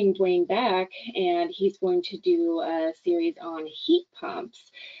bringing Dwayne back, and he's going to do a series on heat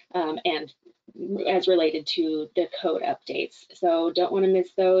pumps and as related to the code updates. So don't want to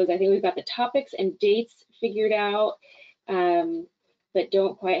miss those. I think we've got the topics and dates figured out, but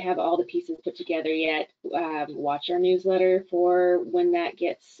don't quite have all the pieces put together yet. Watch our newsletter for when that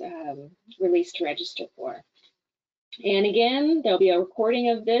gets released to register for. And again, there'll be a recording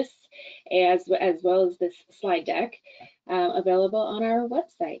of this as well as this slide deck available on our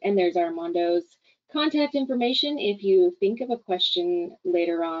website. And there's Armando's contact information if you think of a question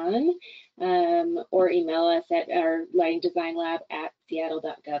later on, or email us at our lighting design lab at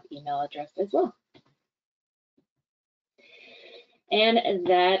seattle.gov email address as well. And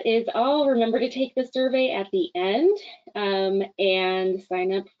that is all. Remember to take the survey at the end and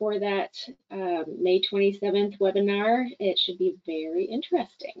sign up for that May 27th webinar. It should be very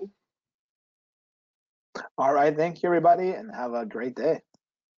interesting. All right, thank you everybody and have a great day.